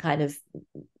than kind of,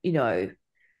 you know,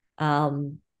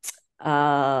 um,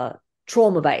 uh,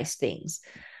 trauma based things.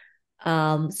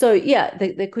 So yeah,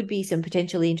 there could be some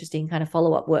potentially interesting kind of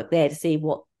follow up work there to see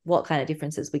what kind of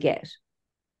differences we get.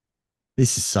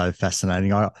 this is so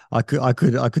fascinating. I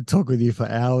could talk with you for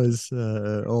hours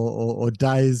or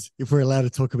days if we're allowed to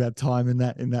talk about time in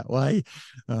that way.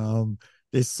 Um,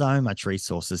 there's so much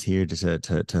resources here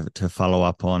to follow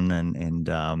up on, and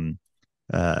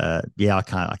yeah, I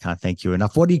can't thank you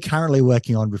enough. What are you currently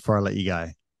working on before I let you go?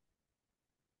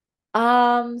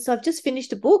 So I've just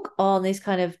finished a book on this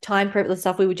kind of time preference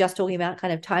stuff we were just talking about,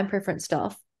 kind of time preference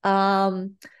stuff.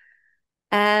 And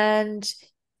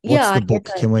yeah, What's I the guess book?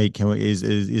 Is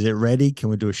it ready? Can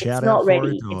we do a it's shout out not for it?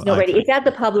 ready. It's Or not ready. okay, It's at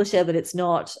the publisher, but it's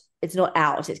not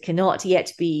out. It cannot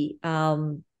yet be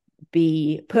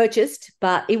purchased,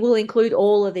 but it will include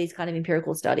all of these kind of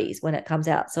empirical studies when it comes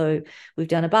out. So we've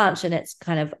done a bunch, and it's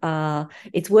kind of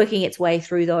it's working its way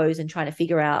through those and trying to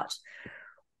figure out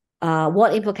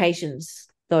what implications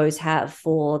those have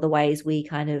for the ways we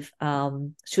kind of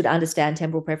should understand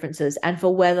temporal preferences, and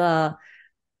for whether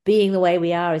being the way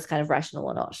we are is kind of rational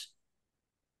or not.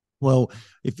 well,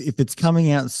 if it's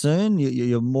coming out soon,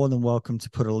 you're more than welcome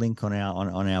to put a link on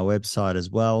our website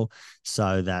as well,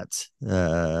 so that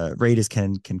readers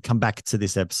can come back to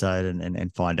this episode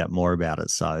and find out more about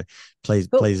it. So please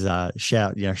Cool.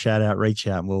 shout out, reach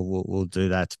out, and we'll do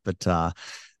that. But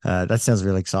that sounds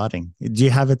really exciting. Do you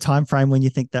have a time frame when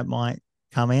you think that might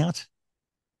come out?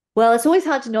 Well, it's always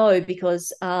hard to know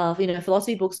because,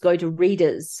 philosophy books go to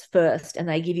readers first and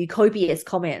they give you copious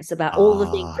comments about all the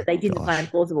things Ah, that they didn't find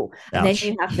gosh. plausible. And then Ouch.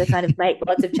 you have to kind of make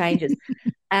lots of changes.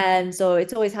 And so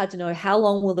it's always hard to know how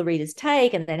long will the readers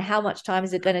take and then how much time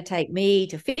is it going to take me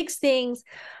to fix things.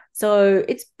 So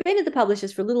it's been at the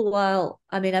publishers for a little while.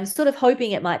 I mean, I'm sort of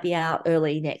hoping it might be out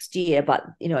early next year, but,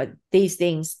 these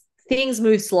things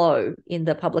move slow in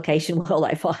the publication world,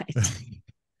 I find.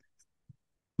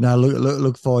 No,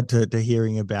 look forward to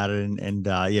hearing about it, and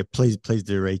yeah, please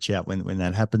do reach out when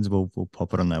that happens. We'll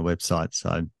pop it on our website.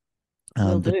 So,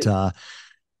 Will but do.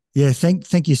 yeah,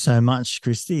 thank you so much,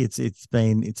 Kristie. It's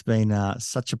been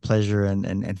such a pleasure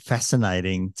and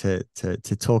fascinating to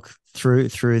talk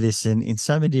through this in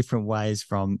so many different ways.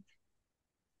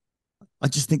 I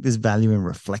just think there's value in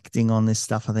reflecting on this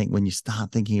stuff. I think when you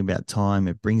start thinking about time,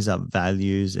 it brings up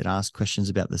values. It asks questions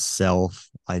about the self,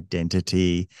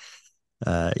 identity,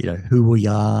 who we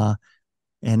are,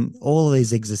 and all of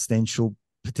these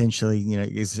potentially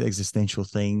existential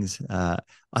things, I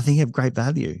think have great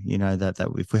value,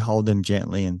 that if we hold them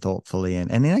gently and thoughtfully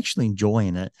and actually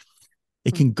enjoying it,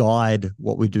 it can guide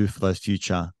what we do for those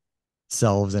future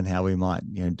selves and how we might,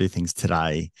 do things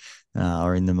today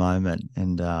or in the moment.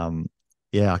 And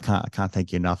yeah, I can't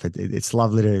thank you enough. It's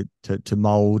lovely to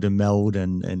mold and meld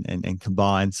and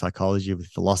combine psychology with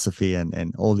philosophy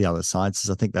and all the other sciences.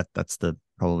 I think that's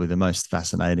probably the most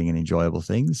fascinating and enjoyable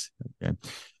things.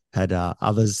 Had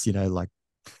others, like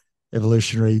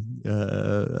evolutionary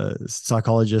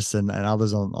psychologists and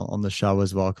others on the show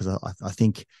as well, because I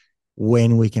think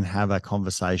when we can have a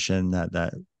conversation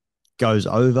that goes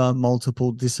over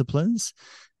multiple disciplines,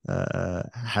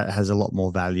 has a lot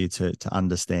more value to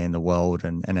understand the world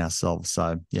and ourselves.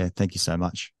 So yeah, thank you so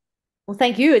much. Well,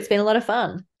 thank you. It's been a lot of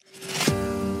fun.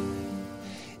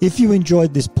 If you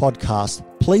enjoyed this podcast,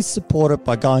 please support it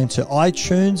by going to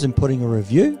iTunes and putting a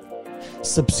review,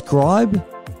 subscribe,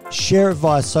 share it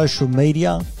via social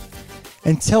media,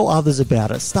 and tell others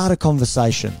about it. Start a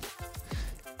conversation.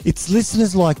 It's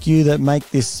listeners like you that make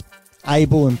this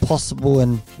able and possible,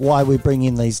 and why we bring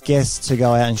in these guests to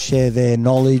go out and share their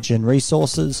knowledge and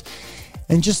resources.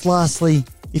 And just lastly,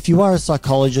 if you are a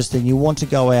psychologist and you want to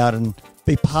go out and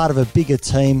be part of a bigger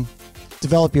team,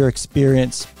 develop your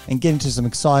experience and get into some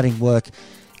exciting work,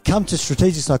 come to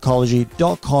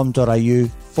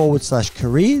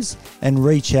strategicpsychology.com.au/careers and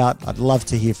reach out. I'd love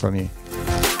to hear from you.